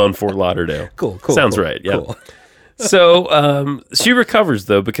settled on Fort Lauderdale. Cool. Sounds cool, right. Yeah. cool. So she recovers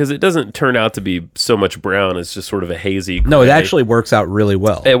though because it doesn't turn out to be so much brown. It's just sort of a hazy. No, it gray. actually works out really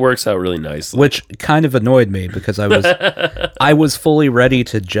well. It works out really nicely. Which kind of annoyed me because I was fully ready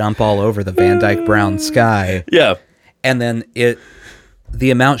to jump all over the Van Dyke Brown sky, Yeah. and then the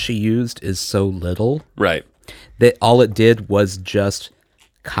amount she used is so little Right. that all it did was just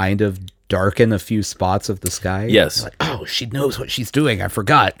kind of darken a few spots of the sky. Yes. Like, oh, she knows what she's doing. I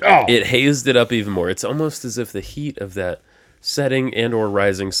forgot. Oh. It hazed it up even more. It's almost as if the heat of that setting and or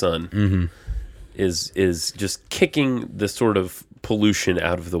rising sun is just kicking the sort of pollution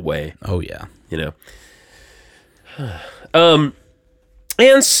out of the way. Oh yeah. You know.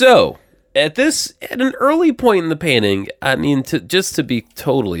 And so at an early point in the painting, I mean, to be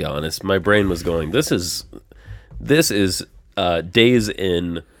totally honest, my brain was going, this is Days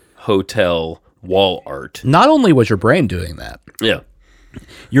Inn hotel wall art. Not only was your brain doing that, Yeah.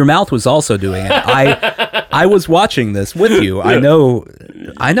 your mouth was also doing it. I was watching this with you. I know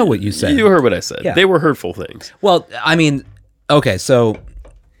what you said. You heard what I said. Yeah. They were hurtful things. Well, I mean, okay, so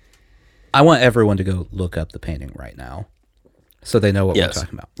I want everyone to go look up the painting right now so they know what we're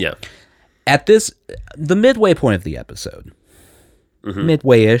talking about. Yeah. At the midway point of the episode,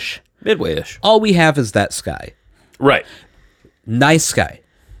 midway-ish, Midway-ish. all we have is that sky. Right. Nice sky.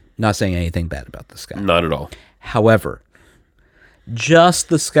 Not saying anything bad about the sky. Not at all. However, just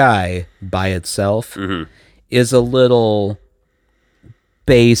the sky by itself is a little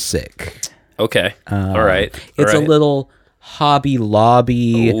basic. Okay. All right. It's All a right. little Hobby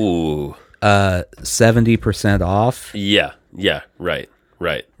Lobby, Ooh. 70% off. Yeah. Yeah. Right.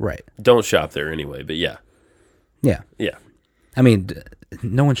 Right. Right. Don't shop there anyway, but yeah. Yeah. Yeah. I mean,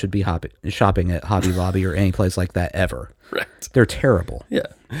 no one should be shopping at Hobby Lobby or any place like that ever. Right. They're terrible. Yeah.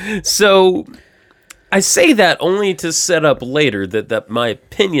 So I say that only to set up later that my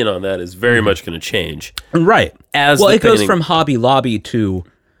opinion on that is very much going to change. Right. As well, the it goes painting- from Hobby Lobby to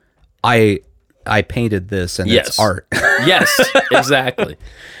I painted this and Yes. it's art. Yes, exactly.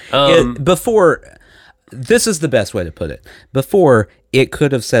 Before, this is the best way to put it. Before, it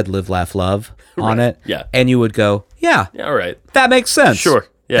could have said "Live, Laugh, Love" on Right. it. Yeah. And you would go, yeah, Yeah, all right. that makes sense. Sure.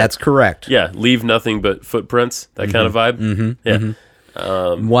 Yeah. That's correct. Yeah, leave nothing but footprints, that kind of vibe. Mm-hmm. Yeah,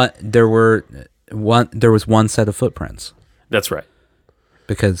 There was one set of footprints that's right.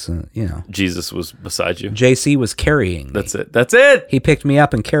 because, Jesus was beside you. JC was carrying me. That's it. That's it. He picked me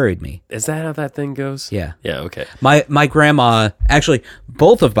up and carried me. Is that how that thing goes? Yeah. Yeah, okay. My grandma, actually,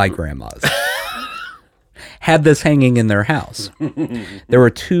 both of my grandmas had this hanging in their house. There were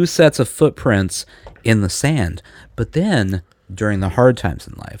two sets of footprints in the sand, but then during the hard times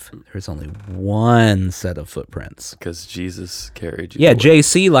in life, there's only one set of footprints. Because Jesus carried you. Yeah, away.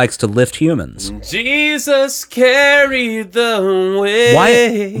 JC likes to lift humans. Jesus carried the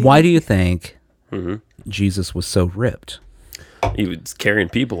way. Why do you think Mm-hmm. Jesus was so ripped? He was carrying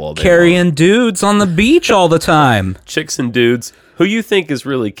people all day. Carrying dudes on the beach all the time. Chicks and dudes. Who you think is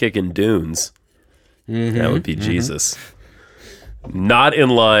really kicking dunes? That would be Jesus. Not in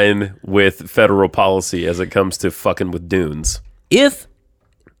line with federal policy as it comes to fucking with dunes. If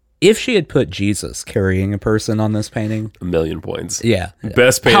she had put Jesus carrying a person on this painting, 1,000,000 points. yeah.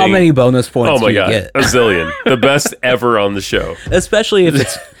 Best painting. How many bonus points Oh my do you god, get? a zillion. The best ever on the show. Especially if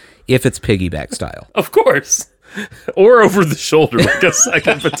it's piggyback style. Of course. Or over the shoulder like a sack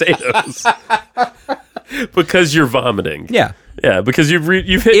of potatoes. Because you're vomiting. Yeah. Yeah, because you've hit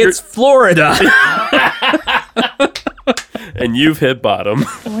It's Florida. and you've hit bottom.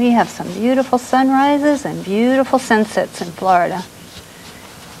 We have some beautiful sunrises and beautiful sunsets in Florida.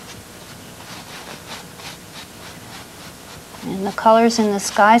 And the colors in the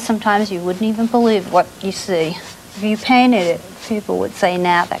sky, sometimes you wouldn't even believe what you see. If you painted it, people would say,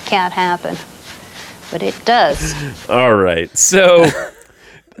 nah, that can't happen. But it does. All right. So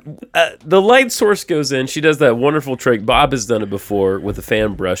the light source goes in. She does that wonderful trick. Bob has done it before with a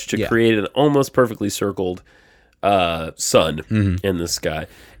fan brush to create an almost perfectly circled sun in the sky.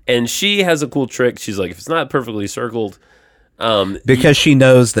 And she has a cool trick. She's like, if it's not perfectly circled, Because she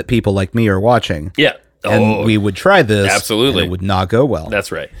knows that people like me are watching. yeah. And we would try this. Absolutely. And it would not go well.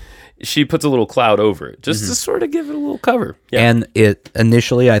 That's right. She puts a little cloud over it just to sort of give it a little cover. Yeah. And it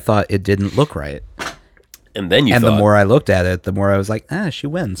initially I thought it didn't look right. And then you And thought, the more I looked at it, the more I was like, she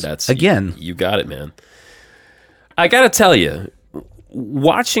wins. that's again. You got it, man. I got to tell you,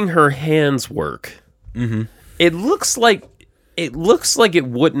 watching her hands work, it looks like it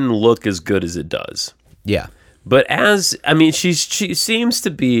wouldn't look as good as it does. Yeah. But she seems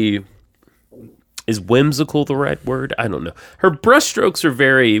to be. Is whimsical the right word? I don't know. Her brushstrokes are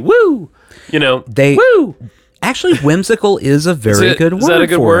very woo. You know, woo. Actually, whimsical is a very good word. Is that a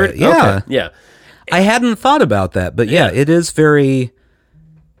good for word? it. Yeah. Okay. Yeah. I hadn't thought about that, but yeah, it is very.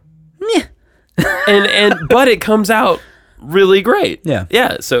 Meh. But it comes out really great. Yeah.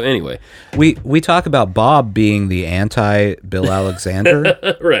 Yeah. So anyway, We talk about Bob being the anti Bill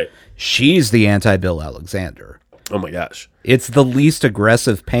Alexander. right. She's the anti Bill Alexander. Oh my gosh. It's the least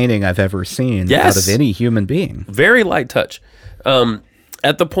aggressive painting I've ever seen Yes. out of any human being. Very light touch.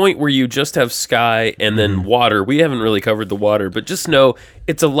 At the point where you just have sky and then water, we haven't really covered the water, but just know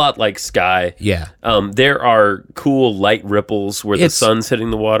it's a lot like sky. Yeah. There are cool light ripples where the It's- sun's hitting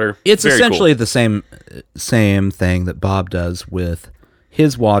the water. It's Very essentially cool. the same thing that Bob does with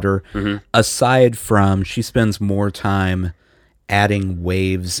his water, aside from she spends more time adding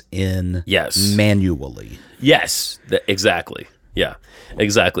waves in Yes. manually. Yes, exactly. Yeah,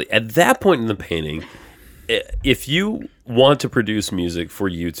 exactly. At that point in the painting, if you want to produce music for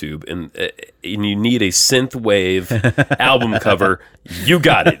YouTube and you need a synth wave album cover, you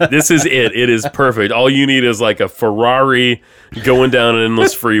got it. This is it. It is perfect. All you need is like a Ferrari going down an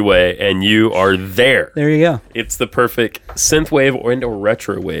endless freeway, and you are there. There you go. It's the perfect synth wave or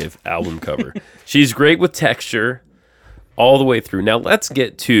retro wave album cover. She's great with texture all the way through. Now let's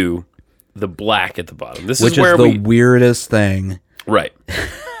get to the black at the bottom. This Which is where is the weirdest thing. right.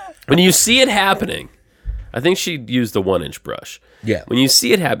 When you see it happening, I think she used the 1-inch brush. Yeah. When you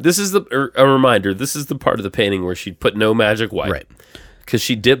see it happen, this is a reminder. This is the part of the painting where she put no magic white, Right. Because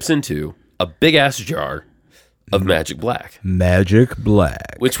she dips into a big ass jar of magic black, Magic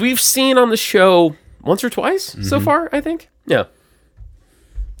black. which we've seen on the show once or twice so far. I think. Yeah.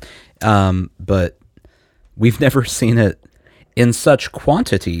 But we've never seen it in such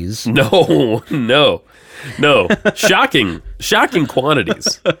quantities. No. Shocking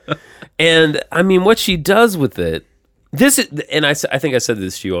quantities. And I mean, what she does with it, this is, and I think I said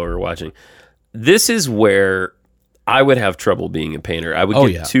this to you while we were watching. This is where I would have trouble being a painter. I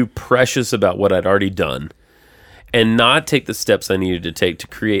would get too precious about what I'd already done and not take the steps I needed to take to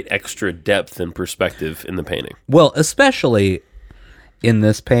create extra depth and perspective in the painting. Well, especially in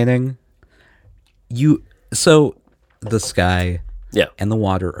this painting, so the sky Yeah. and the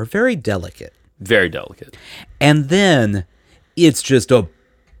water are very delicate. Very delicate. And then it's just a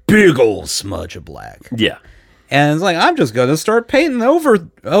big old smudge of black. Yeah. And it's like, I'm just going to start painting over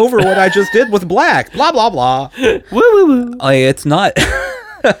what I just did with black. Blah, blah, blah. Woo, woo, woo. Like, it's not...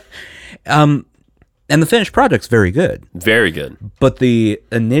 and the finished product's very good. Very good. But the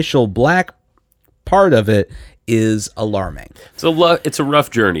initial black part of it is alarming. It's a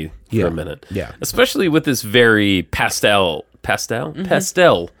rough journey for a minute. Yeah. Especially with this very pastel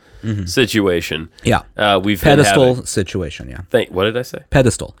pastel situation. Yeah. We've been Pedestal having. situation, yeah. What did I say?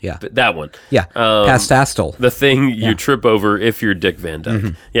 Pedestal, yeah. That one. Yeah. Pastastal. The thing you trip over if you're Dick Van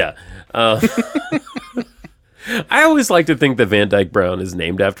Dyke. Yeah. I always like to think that Van Dyke Brown is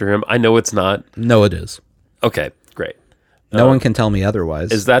named after him. I know it's not. No, it is. Okay, great. No one can tell me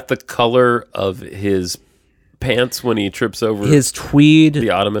otherwise. Is that the color of his pants when he trips over his tweed,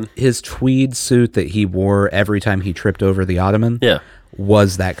 the ottoman? His tweed suit that he wore every time he tripped over the ottoman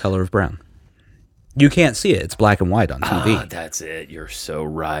was that color of brown. You can't see it. It's black and white on TV. Ah, that's it. You're so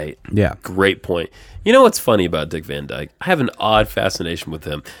right. Yeah. Great point. You know what's funny about Dick Van Dyke? I have an odd fascination with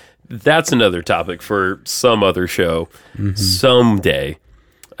him. That's another topic for some other show someday.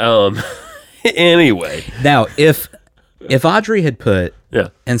 Anyway. Now, if Audrey had put, Yeah.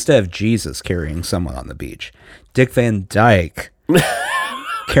 instead of Jesus carrying someone on the beach, Dick Van Dyke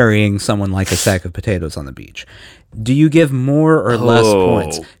carrying someone like a sack of potatoes on the beach, do you give more or less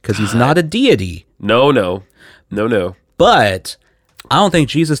points? Because he's not a deity. No. But I don't think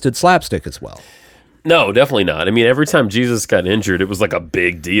Jesus did slapstick as well. No, definitely not. I mean, every time Jesus got injured, it was like a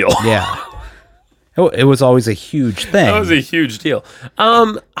big deal. Yeah. It was always a huge thing. That was a huge deal.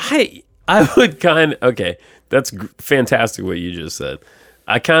 I would kind of, okay, that's fantastic what you just said.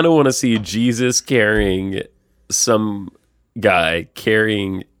 I kind of want to see Jesus carrying some guy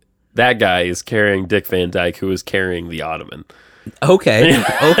that guy is carrying Dick Van Dyke, who is carrying the ottoman. Okay.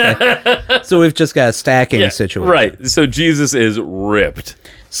 So we've just got a stacking situation. Right. So Jesus is ripped.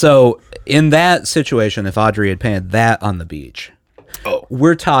 So in that situation, if Audrey had painted that on the beach,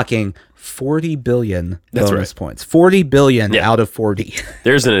 we're talking 40 billion bonus points. 40 billion out of 40.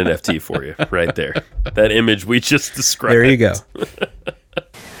 There's an NFT for you right there. That image we just described. There you go.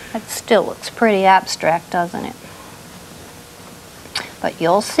 It still looks pretty abstract, doesn't it? But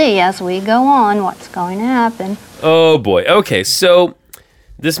you'll see as we go on what's going to happen. Oh boy. Okay, so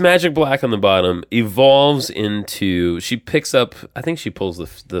this magic black on the bottom evolves into, she picks up, I think she pulls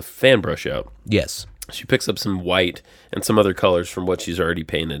the fan brush out. Yes. She picks up some white and some other colors from what she's already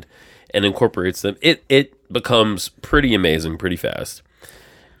painted and incorporates them. It becomes pretty amazing pretty fast.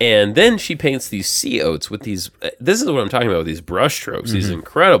 And then she paints these sea oats with these, this is what I'm talking about, with these brush strokes. These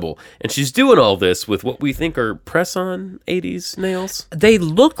incredible. And she's doing all this with what we think are press-on 80s nails. They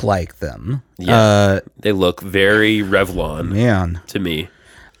look like them. Yeah. They look very Revlon Man. to me.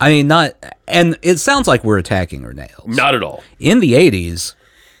 I mean, not, and it sounds like we're attacking her nails. Not at all. In the 80s,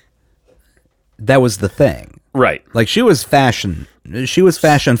 that was the thing. Right. Like she was fashion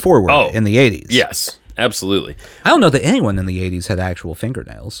forward in the 80s. Yes, absolutely. I don't know that anyone in the 80s had actual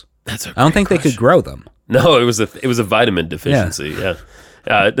fingernails. I don't think they could grow them. No, it was a vitamin deficiency.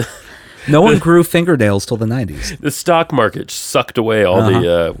 Yeah. No one grew fingernails till the 90s. The stock market sucked away all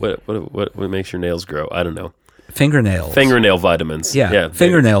the what makes your nails grow? I don't know. Fingernail vitamins. Yeah.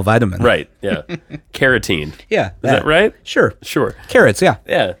 Fingernail vitamin. Right. Yeah. Keratin. Yeah. Is that right? Sure. Carrots. Yeah.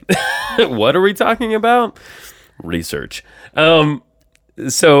 Yeah. What are we talking about? Research.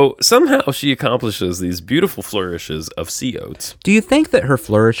 So somehow she accomplishes these beautiful flourishes of sea oats. Do you think that her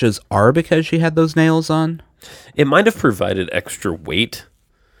flourishes are because she had those nails on? It might have provided extra weight.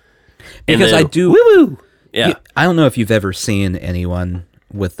 Because I do. Woo-woo. Yeah. I don't know if you've ever seen anyone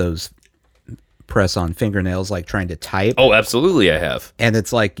with those press-on fingernails, like trying to type. Oh, absolutely, I have. And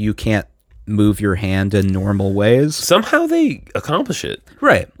it's like you can't move your hand in normal ways. Somehow they accomplish it.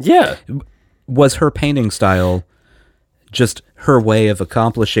 Right. Yeah. Was her painting style just her way of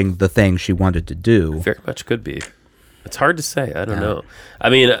accomplishing the thing she wanted to do? Very much could be. It's hard to say. I don't know. I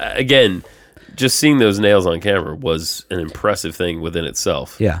mean, again, just seeing those nails on camera was an impressive thing within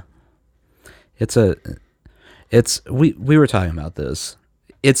itself. Yeah. We were talking about this.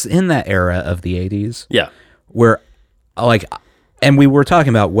 It's in that era of the 80s. Yeah. Where, like, and we were talking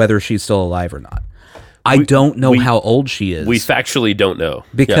about whether she's still alive or not. I don't know how old she is. We factually don't know.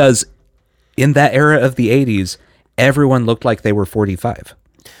 Because in that era of the 80s, everyone looked like they were 45.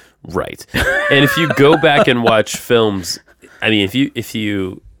 Right. And if you go back and watch films, I mean, if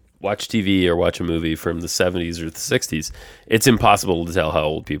you watch TV or watch a movie from the 70s or the 60s, it's impossible to tell how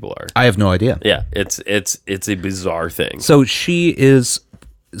old people are. I have no idea. Yeah, it's a bizarre thing. So she is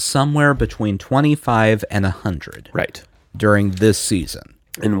somewhere between 25 and 100. Right. During this season.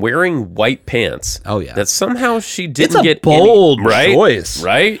 And wearing white pants. Oh, yeah. That somehow she didn't get bold any, choice.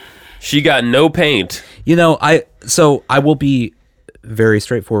 Right? She got no paint. You know, I will be very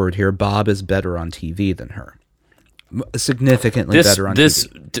straightforward here. Bob is better on TV than her. Significantly better on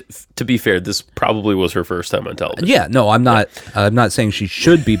TV. To be fair, this probably was her first time on television. Yeah, no, I'm not saying she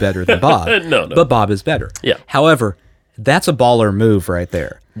should be better than Bob. No. But Bob is better. Yeah. However, that's a baller move right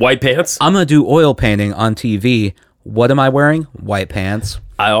there. White pants? I'm going to do oil painting on TV What am I wearing? White pants.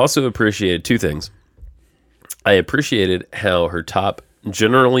 I also appreciated two things. I appreciated how her top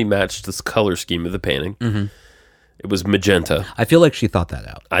generally matched this color scheme of the painting. Mm-hmm. It was magenta. I feel like she thought that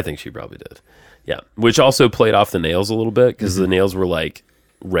out. I think she probably did. Yeah. Which also played off the nails a little bit because the nails were like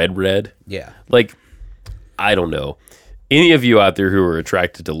red. Yeah. Like, I don't know. Any of you out there who are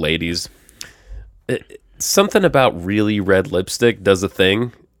attracted to ladies, something about really red lipstick does a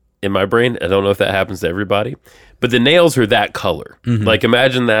thing in my brain. I don't know if that happens to everybody, but the nails are that color. Like,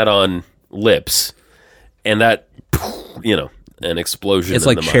 imagine that on lips and that, an explosion. It's in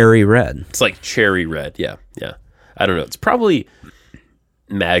like the mind. cherry red. It's like cherry red. Yeah. I don't know. It's probably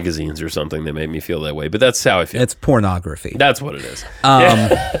magazines or something that made me feel that way, but that's how I feel. It's pornography. That's what it is.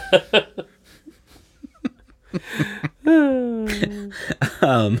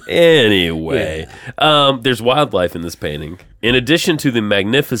 Anyway, there's wildlife in this painting. In addition to the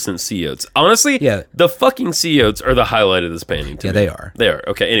magnificent sea oats. Honestly, the fucking sea oats are the highlight of this painting to me. They are. They are.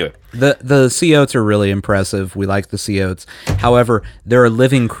 Okay, anyway. The sea oats are really impressive. We like the sea oats. However, there are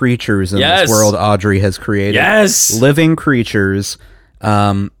living creatures in this world Audrey has created. Yes! Living creatures.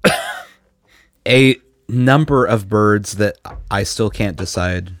 A number of birds that I still can't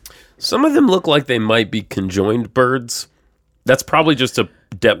decide. Some of them look like they might be conjoined birds. That's probably just a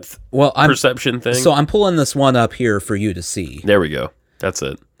depth perception thing. So I'm pulling this one up here for you to see. There we go. That's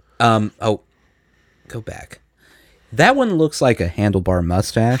it. Go back. That one looks like a handlebar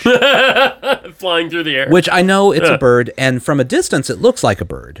mustache. Flying through the air. Which I know it's a bird, and from a distance it looks like a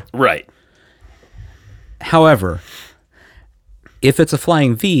bird. Right. However, if it's a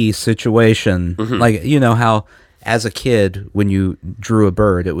flying V situation, like, you know how as a kid when you drew a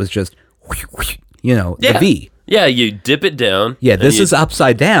bird, it was just, the V. Yeah, you dip it down. Yeah, this is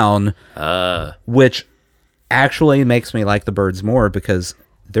upside down, which actually makes me like the birds more because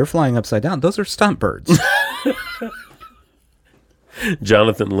they're flying upside down. Those are stunt birds.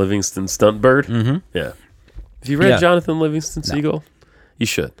 Jonathan Livingston stunt bird? Mm-hmm. Yeah. Have you read Jonathan Livingston Seagull? You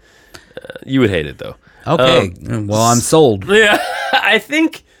should. You would hate it, though. Okay, well, I'm sold. Yeah, I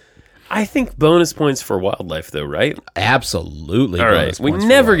think bonus points for wildlife, though, right? Absolutely. All right, we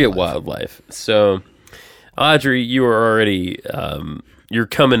never get wildlife. So, Audrey, you are already you're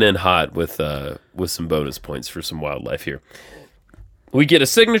coming in hot with some bonus points for some wildlife here. We get a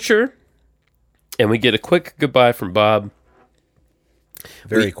signature, and we get a quick goodbye from Bob.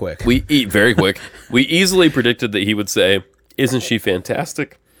 Very quick. We easily predicted that he would say, "Isn't she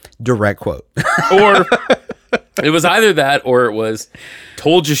fantastic?" Direct quote. Or it was either that or it was,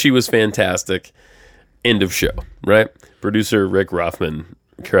 "Told you she was fantastic." End of show, right? Producer Rick Rothman,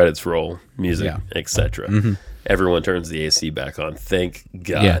 credits roll, music, etc. Mm-hmm. Everyone turns the AC back on. Thank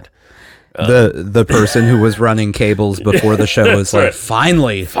God. Yeah. The person who was running cables before the show is like,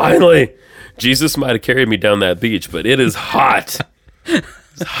 finally. Jesus might have carried me down that beach, but it is hot.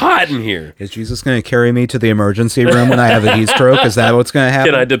 It's hot in here. Is Jesus going to carry me to the emergency room when I have a heat stroke? Is that what's going to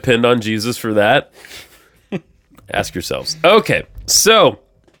happen? Can I depend on Jesus for that? Ask yourselves. Okay, so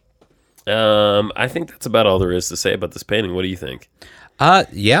I think that's about all there is to say about this painting. What do you think?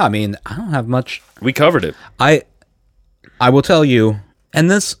 Yeah, I mean, I don't have much. We covered it. I will tell you, and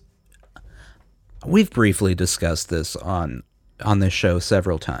this, we've briefly discussed this on this show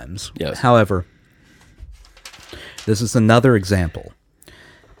several times. Yes. However, this is another example.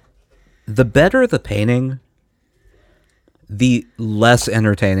 The better the painting, the less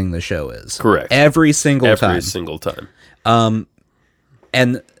entertaining the show is. Correct. Every single time. Every single time.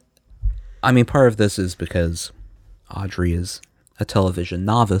 And I mean, part of this is because Audrey is a television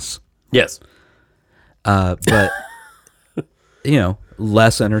novice. Yes. But,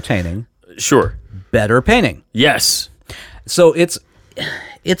 less entertaining. Sure. Better painting. Yes. So it's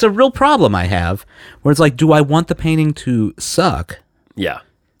a real problem I have where it's like, do I want the painting to suck? Yeah.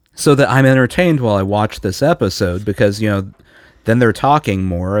 So that I'm entertained while I watch this episode because, then they're talking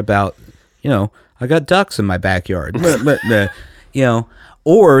more about, I got ducks in my backyard.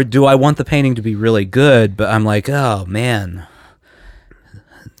 Or do I want the painting to be really good, but I'm like, oh, man,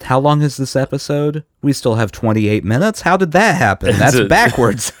 how long is this episode? We still have 28 minutes? How did that happen? That's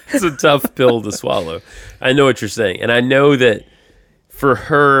backwards. It's a tough pill to swallow. I know what you're saying. And I know that for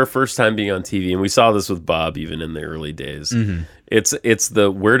her first time being on TV, and we saw this with Bob even in the early days, it's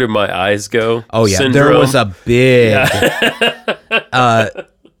the where do my eyes go? Oh, yeah. syndrome. There was a big...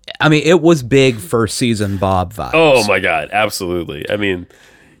 I mean, it was big first season Bob vibes. Oh, my God. Absolutely. I mean...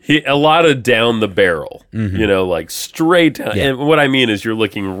 a lot of down the barrel, like straight down. Yeah. And what I mean is you're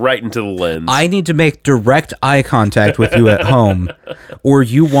looking right into the lens. I need to make direct eye contact with you at home or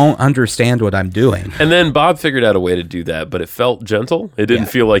you won't understand what I'm doing. And then Bob figured out a way to do that, but it felt gentle. It didn't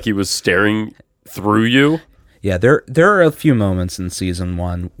feel like he was staring through you. Yeah, there are a few moments in season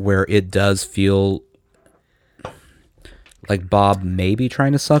 1 where it does feel like Bob may be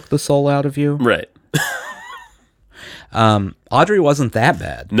trying to suck the soul out of you. Right. Audrey wasn't that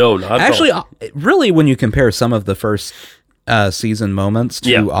bad. No, not actually. at all. Really, when you compare some of the first season moments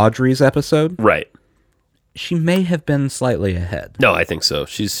to Audrey's episode, Right. she may have been slightly ahead. No, I think so.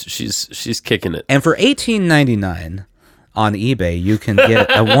 She's kicking it. And for $18.99 on eBay, you can get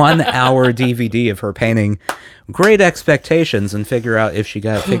a 1-hour DVD of her painting Great Expectations and figure out if she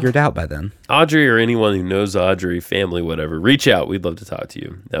got it figured out by then. Audrey or anyone who knows Audrey, family, whatever, reach out. We'd love to talk to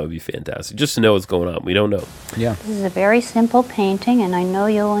you. That would be fantastic. Just to know what's going on. We don't know. Yeah. This is a very simple painting, and I know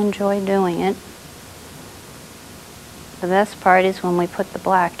you'll enjoy doing it. The best part is when we put the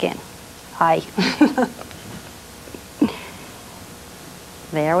black in. Hi.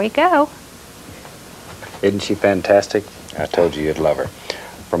 There we go. Isn't she fantastic? I told you you'd love her.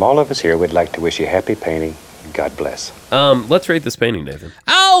 From all of us here, we'd like to wish you happy painting. God bless. Let's rate this painting, Nathan.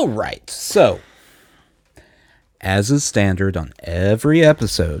 All right. So, as is standard on every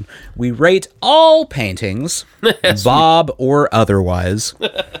episode, we rate all paintings, Bob or otherwise,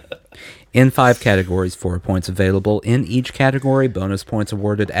 in 5 categories. 4 points available in each category. Bonus points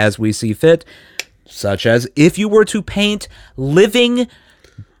awarded as we see fit, such as if you were to paint living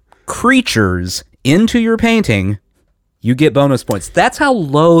creatures into your painting, you get bonus points. That's how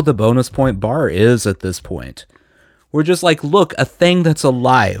low the bonus point bar is at this point. We're just like, look, a thing that's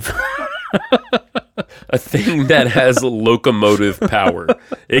alive. A thing that has locomotive power.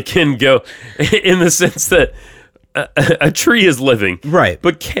 It can go in the sense that a tree is living, Right.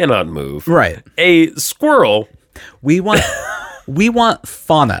 but cannot move. Right. A squirrel, We want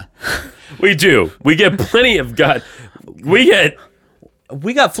fauna. we do. We get plenty of we get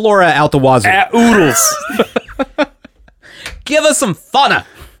We got flora out the wazoo. oodles. Give us some fauna.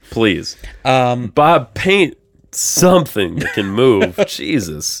 Please. Bob, paint something that can move.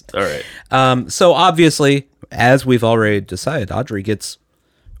 Jesus. All right. So obviously, as we've already decided, Audrey gets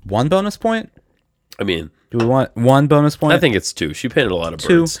 1 bonus point. I mean, Do we want 1 bonus point? I think it's 2. She painted a lot of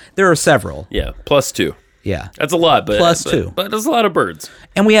 2. birds. There are several. Yeah, plus 2. Yeah. That's a lot, but Plus 2. But it's a lot of birds.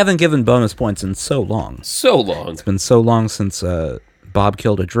 And we haven't given bonus points in so long. So long. It's been so long since Bob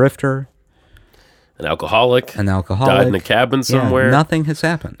killed a drifter, An alcoholic. an alcoholic. Died in a cabin Yeah, somewhere. nothing has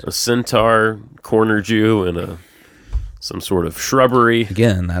happened. A centaur cornered you in some sort of shrubbery.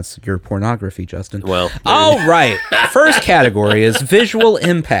 Again, that's your pornography, Justin. Well, All right. First category is visual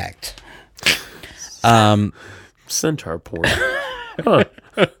impact. centaur porn. Huh.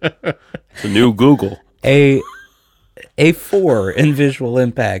 It's a new Google. A 4 in visual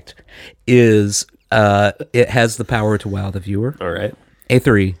impact is it has the power to wow the viewer. All right. A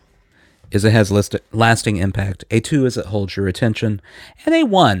 3 is it has lasting impact. A 2 is it holds your attention. And a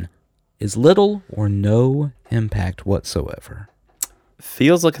 1 is little or no impact whatsoever.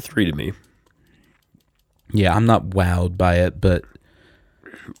 Feels like a 3 to me. Yeah, I'm not wowed by it, but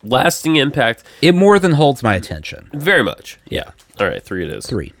Lasting impact, it more than holds my attention. very much. Yeah. All right, 3 it is.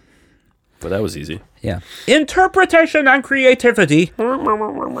 3. Well, that was easy. Yeah. Interpretation and creativity. 4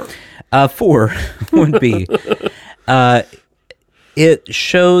 would be it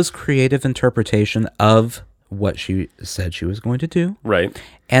shows creative interpretation of what she said she was going to do, Right.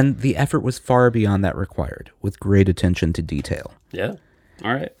 and the effort was far beyond that required, with great attention to detail. Yeah.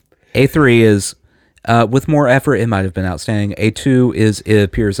 All right. A3 is with more effort, it might have been outstanding. A2 is it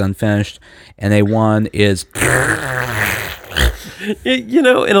appears unfinished, and A1 is You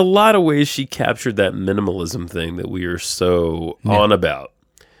know, in a lot of ways, she captured that minimalism thing that we are so on about.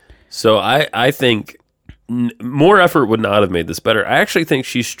 So I think more effort would not have made this better. I actually think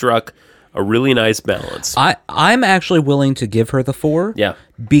she struck a really nice balance. I'm actually willing to give her the 4. Yeah.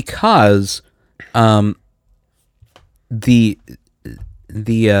 Because the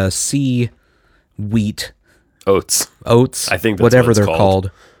sea wheat Oats. oats, I think that's whatever what it's they're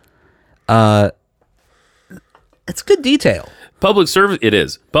called. it's good detail. Public service. It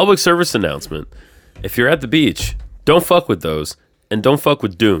is. Public service announcement. If you're at the beach, don't fuck with those. And don't fuck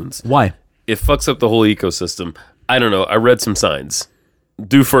with dunes. Why? It fucks up the whole ecosystem. I don't know. I read some signs.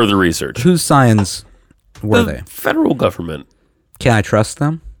 Do further research. Whose signs were The they? federal government. Can I trust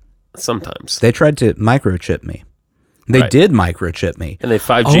them? Sometimes. They tried to microchip me. They Right. did microchip me. And they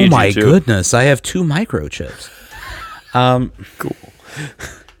 5G Oh you my too. goodness! I have 2 microchips. Cool.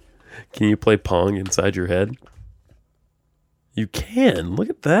 Can you play Pong inside your head? You can. Look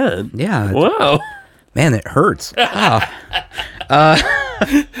at that. Yeah. Wow. Man, it hurts. Ah.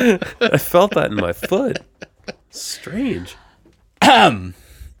 I felt that in my foot. Strange.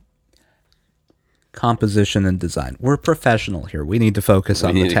 Composition and design. We're professional here. We need to focus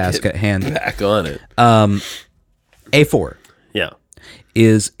on need the to task get at hand. Back on it. A4 Yeah.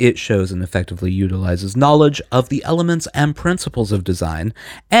 is it shows and effectively utilizes knowledge of the elements and principles of design,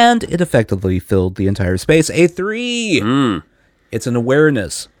 and it effectively filled the entire space. A3. It's an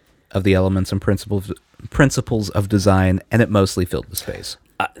awareness of the elements and principles of design, and it mostly filled the space.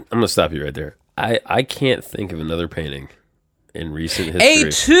 I'm going to stop you right there. I can't think of another painting in recent history.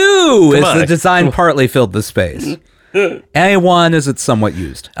 A2 is the design partly filled the space. A1 is it's somewhat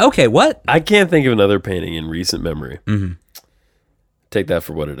used. Okay, what? I can't think of another painting in recent memory. Mm-hmm. Take that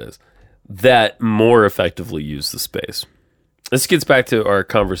for what it is. That more effectively used the space. This gets back to our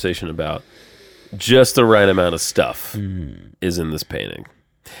conversation about just the right amount of stuff is in this painting.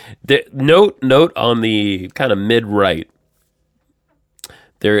 Note on the kind of mid-right,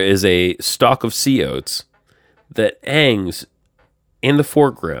 there is a stalk of sea oats that hangs in the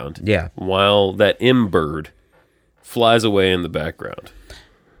foreground. Yeah. While that bird flies away in the background.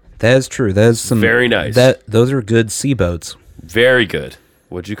 That is true. That is some very nice. Those are good sea boats. Very good.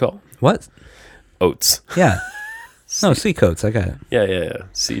 What'd you call? What? Oats. Yeah. No, sea coats. I got it. Yeah.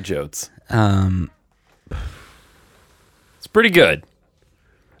 Sea jotes. It's pretty good.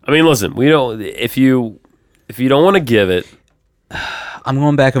 I mean, listen, we don't. If you don't want to give it, I'm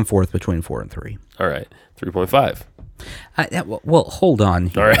going back and forth between 4 and 3. all right, 3.5. Well, hold on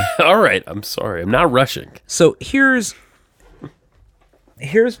here. All right. I'm sorry. I'm not rushing. So here's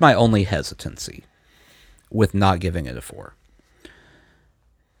my only hesitancy with not giving it a 4.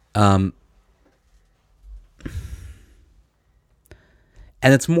 And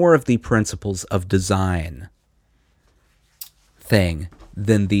it's more of the principles of design thing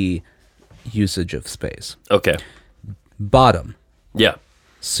than the usage of space. Okay. Bottom, Yeah.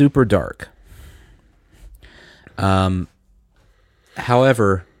 super dark.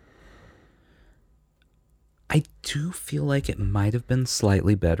 However, I do feel like it might have been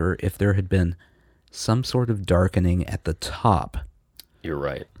slightly better if there had been some sort of darkening at the top You're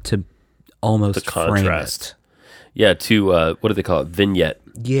right. to almost The frame contrast. it. Yeah. To what do they call it? Vignette.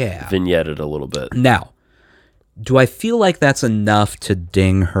 Yeah. Vignette it a little bit. Now, do I feel like that's enough to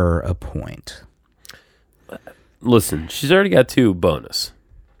ding her a point? Listen, she's already got 2 bonus.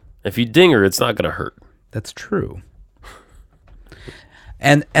 If you ding her, it's not going to hurt. That's true.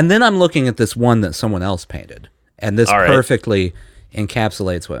 And then I'm looking at this one that someone else painted, and this All right. perfectly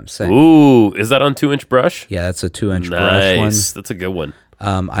encapsulates what I'm saying. Ooh, is that on 2-inch brush? Yeah, that's a 2-inch brush one. Nice. That's a good one.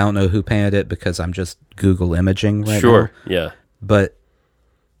 I don't know who painted it because I'm just Google imaging right now. Sure. Yeah. But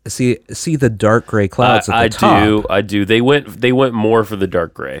see the dark gray clouds at the top. I do. They went more for the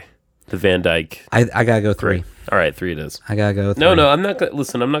dark gray, the Van Dyke. I gotta go 3. All right, 3 it is. I gotta go 3. No, I'm not gonna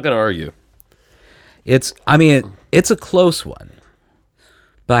listen. I'm not gonna argue. It's a close one,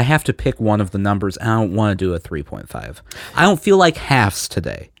 but I have to pick one of the numbers. I don't want to do a 3.5. I don't feel like halves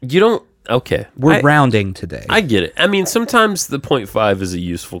today. You don't. Okay, We're rounding today. I get it. I mean, sometimes the 0.5 is a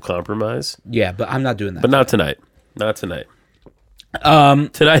useful compromise, Yeah, but I'm not doing that. but not tonight. Not tonight.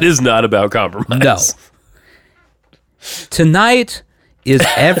 Tonight is not about compromise. No. Tonight is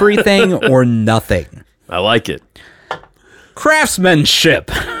everything or nothing. I like it.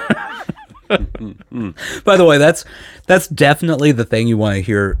 Craftsmanship. By the way, that's definitely the thing you want to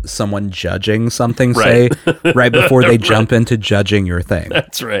hear someone judging something say right before they jump into judging your thing.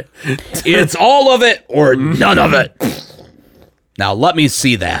 That's right. It's all of it or none of it. Now let me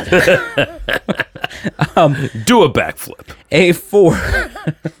see that. Do a backflip. A4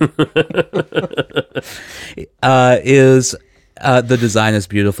 is the design is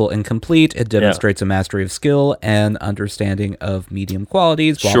beautiful and complete. It demonstrates a mastery of skill and understanding of medium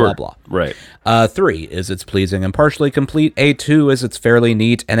qualities, blah, Sure. blah, blah. Right. 3 is it's pleasing and partially complete. A2 is it's fairly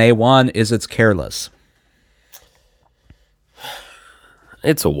neat. And A1 is it's careless.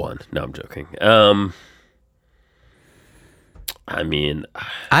 It's a 1. No, I'm joking. I mean,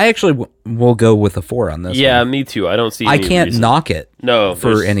 I actually will go with a 4 on this yeah, one. me too. I don't see. I any can't reason. knock it No,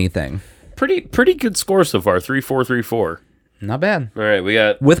 for there's anything. Pretty good score so far. 3-4, 3-4. Not bad. All right, we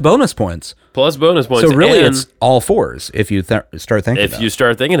got With bonus points. plus bonus points. So really and it's all 4s if you start thinking if about you it.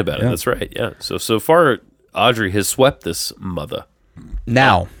 start thinking about it. That's right. Yeah. So far, Audrey has swept this mother.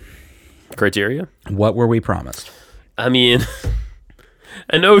 Now, Criteria. what were we promised? I mean,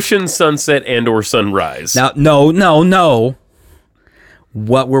 an ocean sunset and or sunrise. Now, no.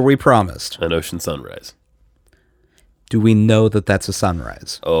 What were we promised? An ocean sunrise. Do we know that that's a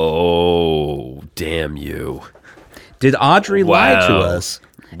sunrise? Oh, damn you. Did Audrey lie to Wow. us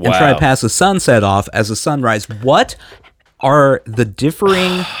and try to pass a sunset off as a sunrise? What are the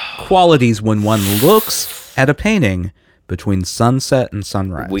differing qualities when one looks at a painting between sunset and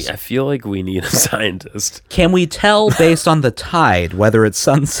sunrise? I feel like we need a scientist. Can we tell based on the tide whether it's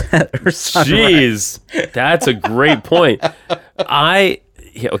sunset or sunrise? Jeez, that's a great point.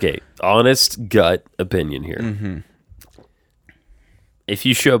 Okay, honest gut opinion here. Mm-hmm. If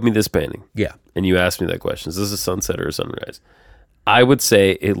you showed me this painting, Yeah. and you asked me that question, is this a sunset or a sunrise? I would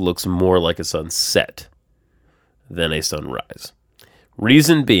say it looks more like a sunset than a sunrise.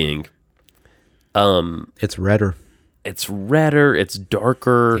 Reason being, It's redder. it's redder, it's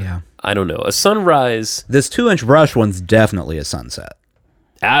darker. Yeah. I don't know. A sunrise, This 2-inch brush one's definitely a sunset.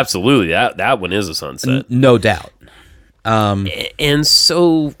 absolutely. That one is a sunset. No doubt. And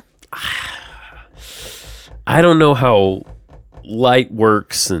so I don't know how light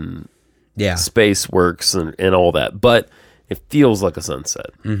works and Yeah. space works and all that, but it feels like a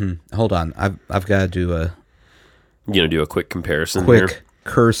sunset. Hold on. I've got to do a You know, do a quick comparison here. quick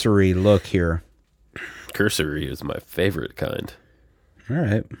cursory look here. Cursory is my favorite kind. All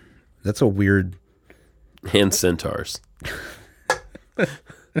right. That's a weird. And centaurs.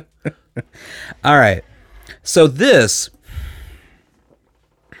 All right. So this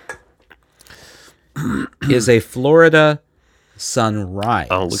is a Florida sunrise.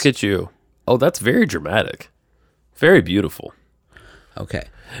 Oh, look at you. Oh, that's very dramatic. Very beautiful. Okay.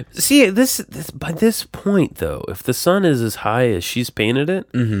 See, this by this point, though, if the sun is as high as she's painted it,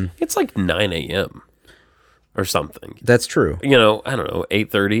 it's like 9 a.m. or something. That's true. You know, I don't know,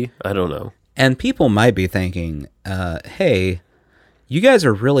 8:30. I don't know. And people might be thinking, hey, you guys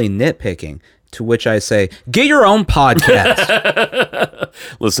are really nitpicking. To which I say, get your own podcast.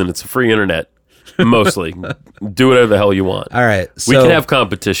 Listen, it's a free internet. Mostly. Do whatever the hell you want. All right. We So, can have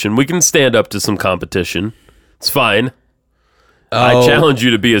competition. We can stand up to some competition. It's fine. I Oh. challenge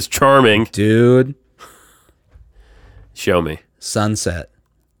you to be as charming. dude, Show me. sunset.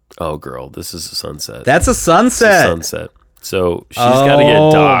 Oh, girl, this is a sunset. That's a sunset. Sunset. So she's got to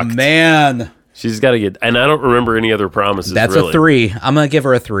get docked. Oh, man. She's got to get, and I don't remember any other promises. That's really. a 3. I'm going to give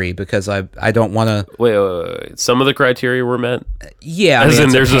her a 3 because I don't want to. Wait. Some of the criteria were met. Yeah. I As mean, in,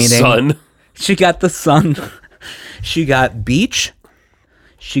 it's there's a painting. sun. She got the sun. She got beach.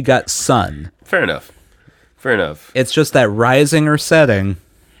 She got sun. Fair enough. It's just that rising or setting.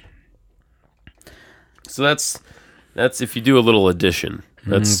 So that's if you do a little addition.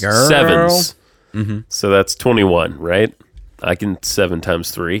 That's girl. 7s. So that's 21, right? I can 7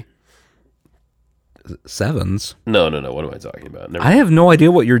 times 3. 7s. No. What am I talking about? Never I have no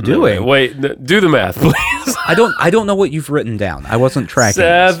idea what you're doing. Wait, do the math, please. I don't know what you've written down. I wasn't tracking.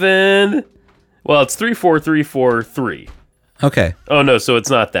 this. 7. Well, it's 3, 4, 3, 4, 3. Okay. Oh no, so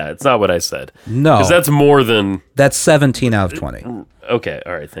it's not that. It's not what I said. No. Because that's more than. That's 17 out of 20. Okay,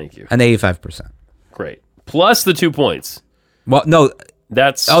 all right, thank you. An 85%. Great. Plus the 2 points. Well, no.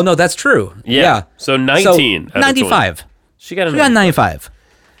 That's. Oh, no, that's true. yeah. So 19. So 95. She got a She got 95.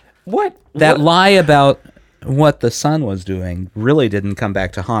 What? That What? lie about what the sun was doing really didn't come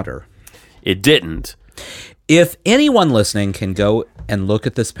back to haunt her. It didn't. If anyone listening can go and look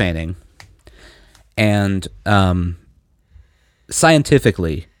at this painting and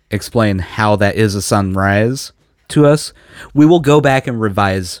scientifically explain how that is a sunrise to us, we will go back and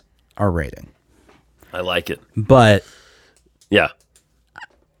revise our rating. I like it. But Yeah.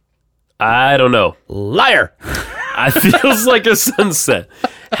 I don't know. liar. It feels like a sunset.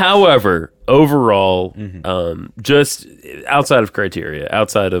 However, overall, just outside of criteria,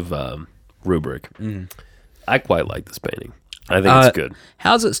 outside of rubric, I quite like this painting. I think it's good.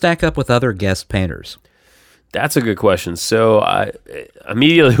 How does it stack up with other guest painters? That's a good question. So,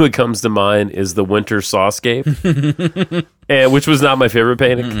 immediately what comes to mind is the Winter Sawscape, which was not my favorite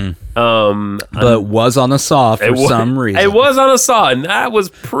painting. But was on a saw for some reason. It was on a saw, and that was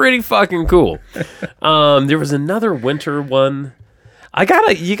pretty fucking cool. There was another winter one. You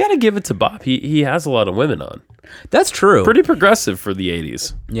gotta give it to Bob. He has a lot of women on. That's true. Pretty progressive for the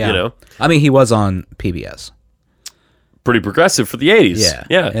 80s. Yeah. You know? I mean, he was on PBS. Pretty progressive for the 80s. Yeah.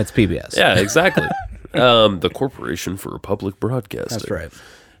 Yeah. It's PBS. Yeah, exactly. The Corporation for Public Broadcasting. That's right.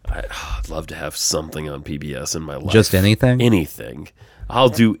 I'd love to have something on PBS in my life. Just anything? Anything. I'll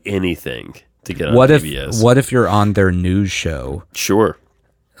do anything to get on What PBS. what if you're on their news show? Sure.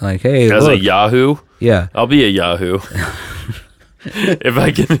 Like, hey, As a look. Yahoo, Yeah. I'll be a Yahoo. If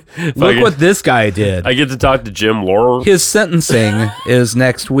I can, Look what this guy did. I get to talk to Jim Laurel. His sentencing is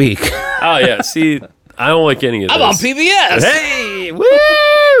next week. Oh yeah, see, I don't like any of this. I'm on PBS. Hey,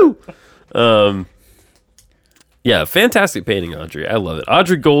 woo! Yeah, fantastic painting, Audrey. I love it.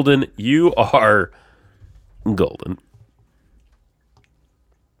 Audrey Golden, you are golden.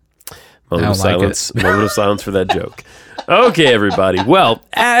 Moment of I don't like silence. Moment of silence for that joke. Okay, everybody. Well,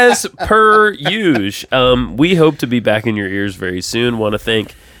 as per usual, we hope to be back in your ears very soon. Want to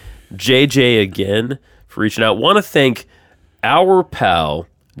thank JJ again for reaching out. Want to thank our pal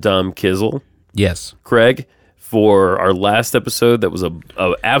Dom Kizzle, Yes. Craig, for our last episode. That was a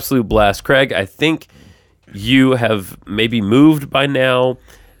absolute blast. Craig, I think you have maybe moved by now,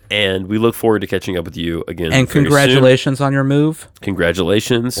 and we look forward to catching up with you again. And very congratulations on your move. soon.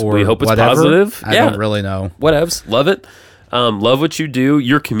 Congratulations. Or We hope it's whatever. positive. I don't really know. Whatevs. Love it. Love what you do.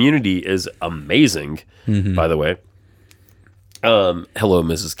 Your community is amazing, by the way. Hello,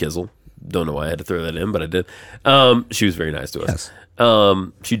 Mrs. Kizzle. Don't know why I had to throw that in, but I did. She was very nice to us.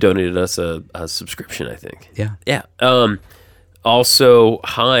 Yes. She donated us a subscription, I think. Yeah. Yeah. Also,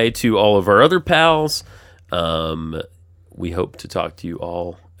 hi to all of our other pals. We hope to talk to you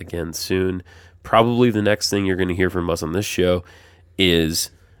all again soon. Probably the next thing you're going to hear from us on this show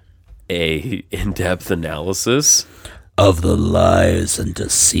is a in-depth analysis Of the lies and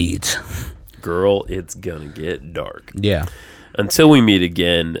deceit. Girl, it's gonna get dark. Yeah. Until we meet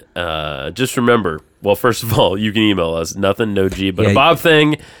again, just remember, well, first of all, you can email us, nothing, no G, but a Bob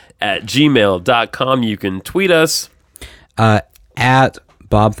thing at gmail.com. You can tweet us At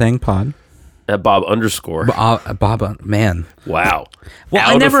Bob Thing Pod. at Bob underscore. Bob, man. Wow. Well,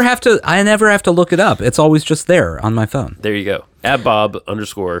 I never have to look it up. It's always just there on my phone. There you go. At Bob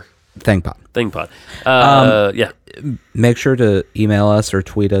underscore Thing Pod. ThingPod. Yeah. Make sure to email us or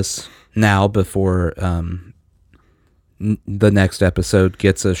tweet us now before the next episode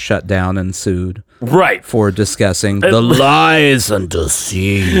gets us shut down and sued Right. for discussing the lies and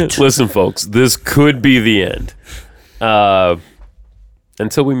deceit. Listen, folks, this could be the end.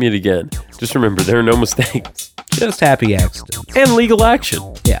 Until we meet again, just remember there are no mistakes. Just happy accidents. And legal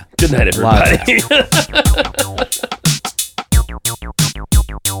action. Yeah. Good night, Lot of everybody.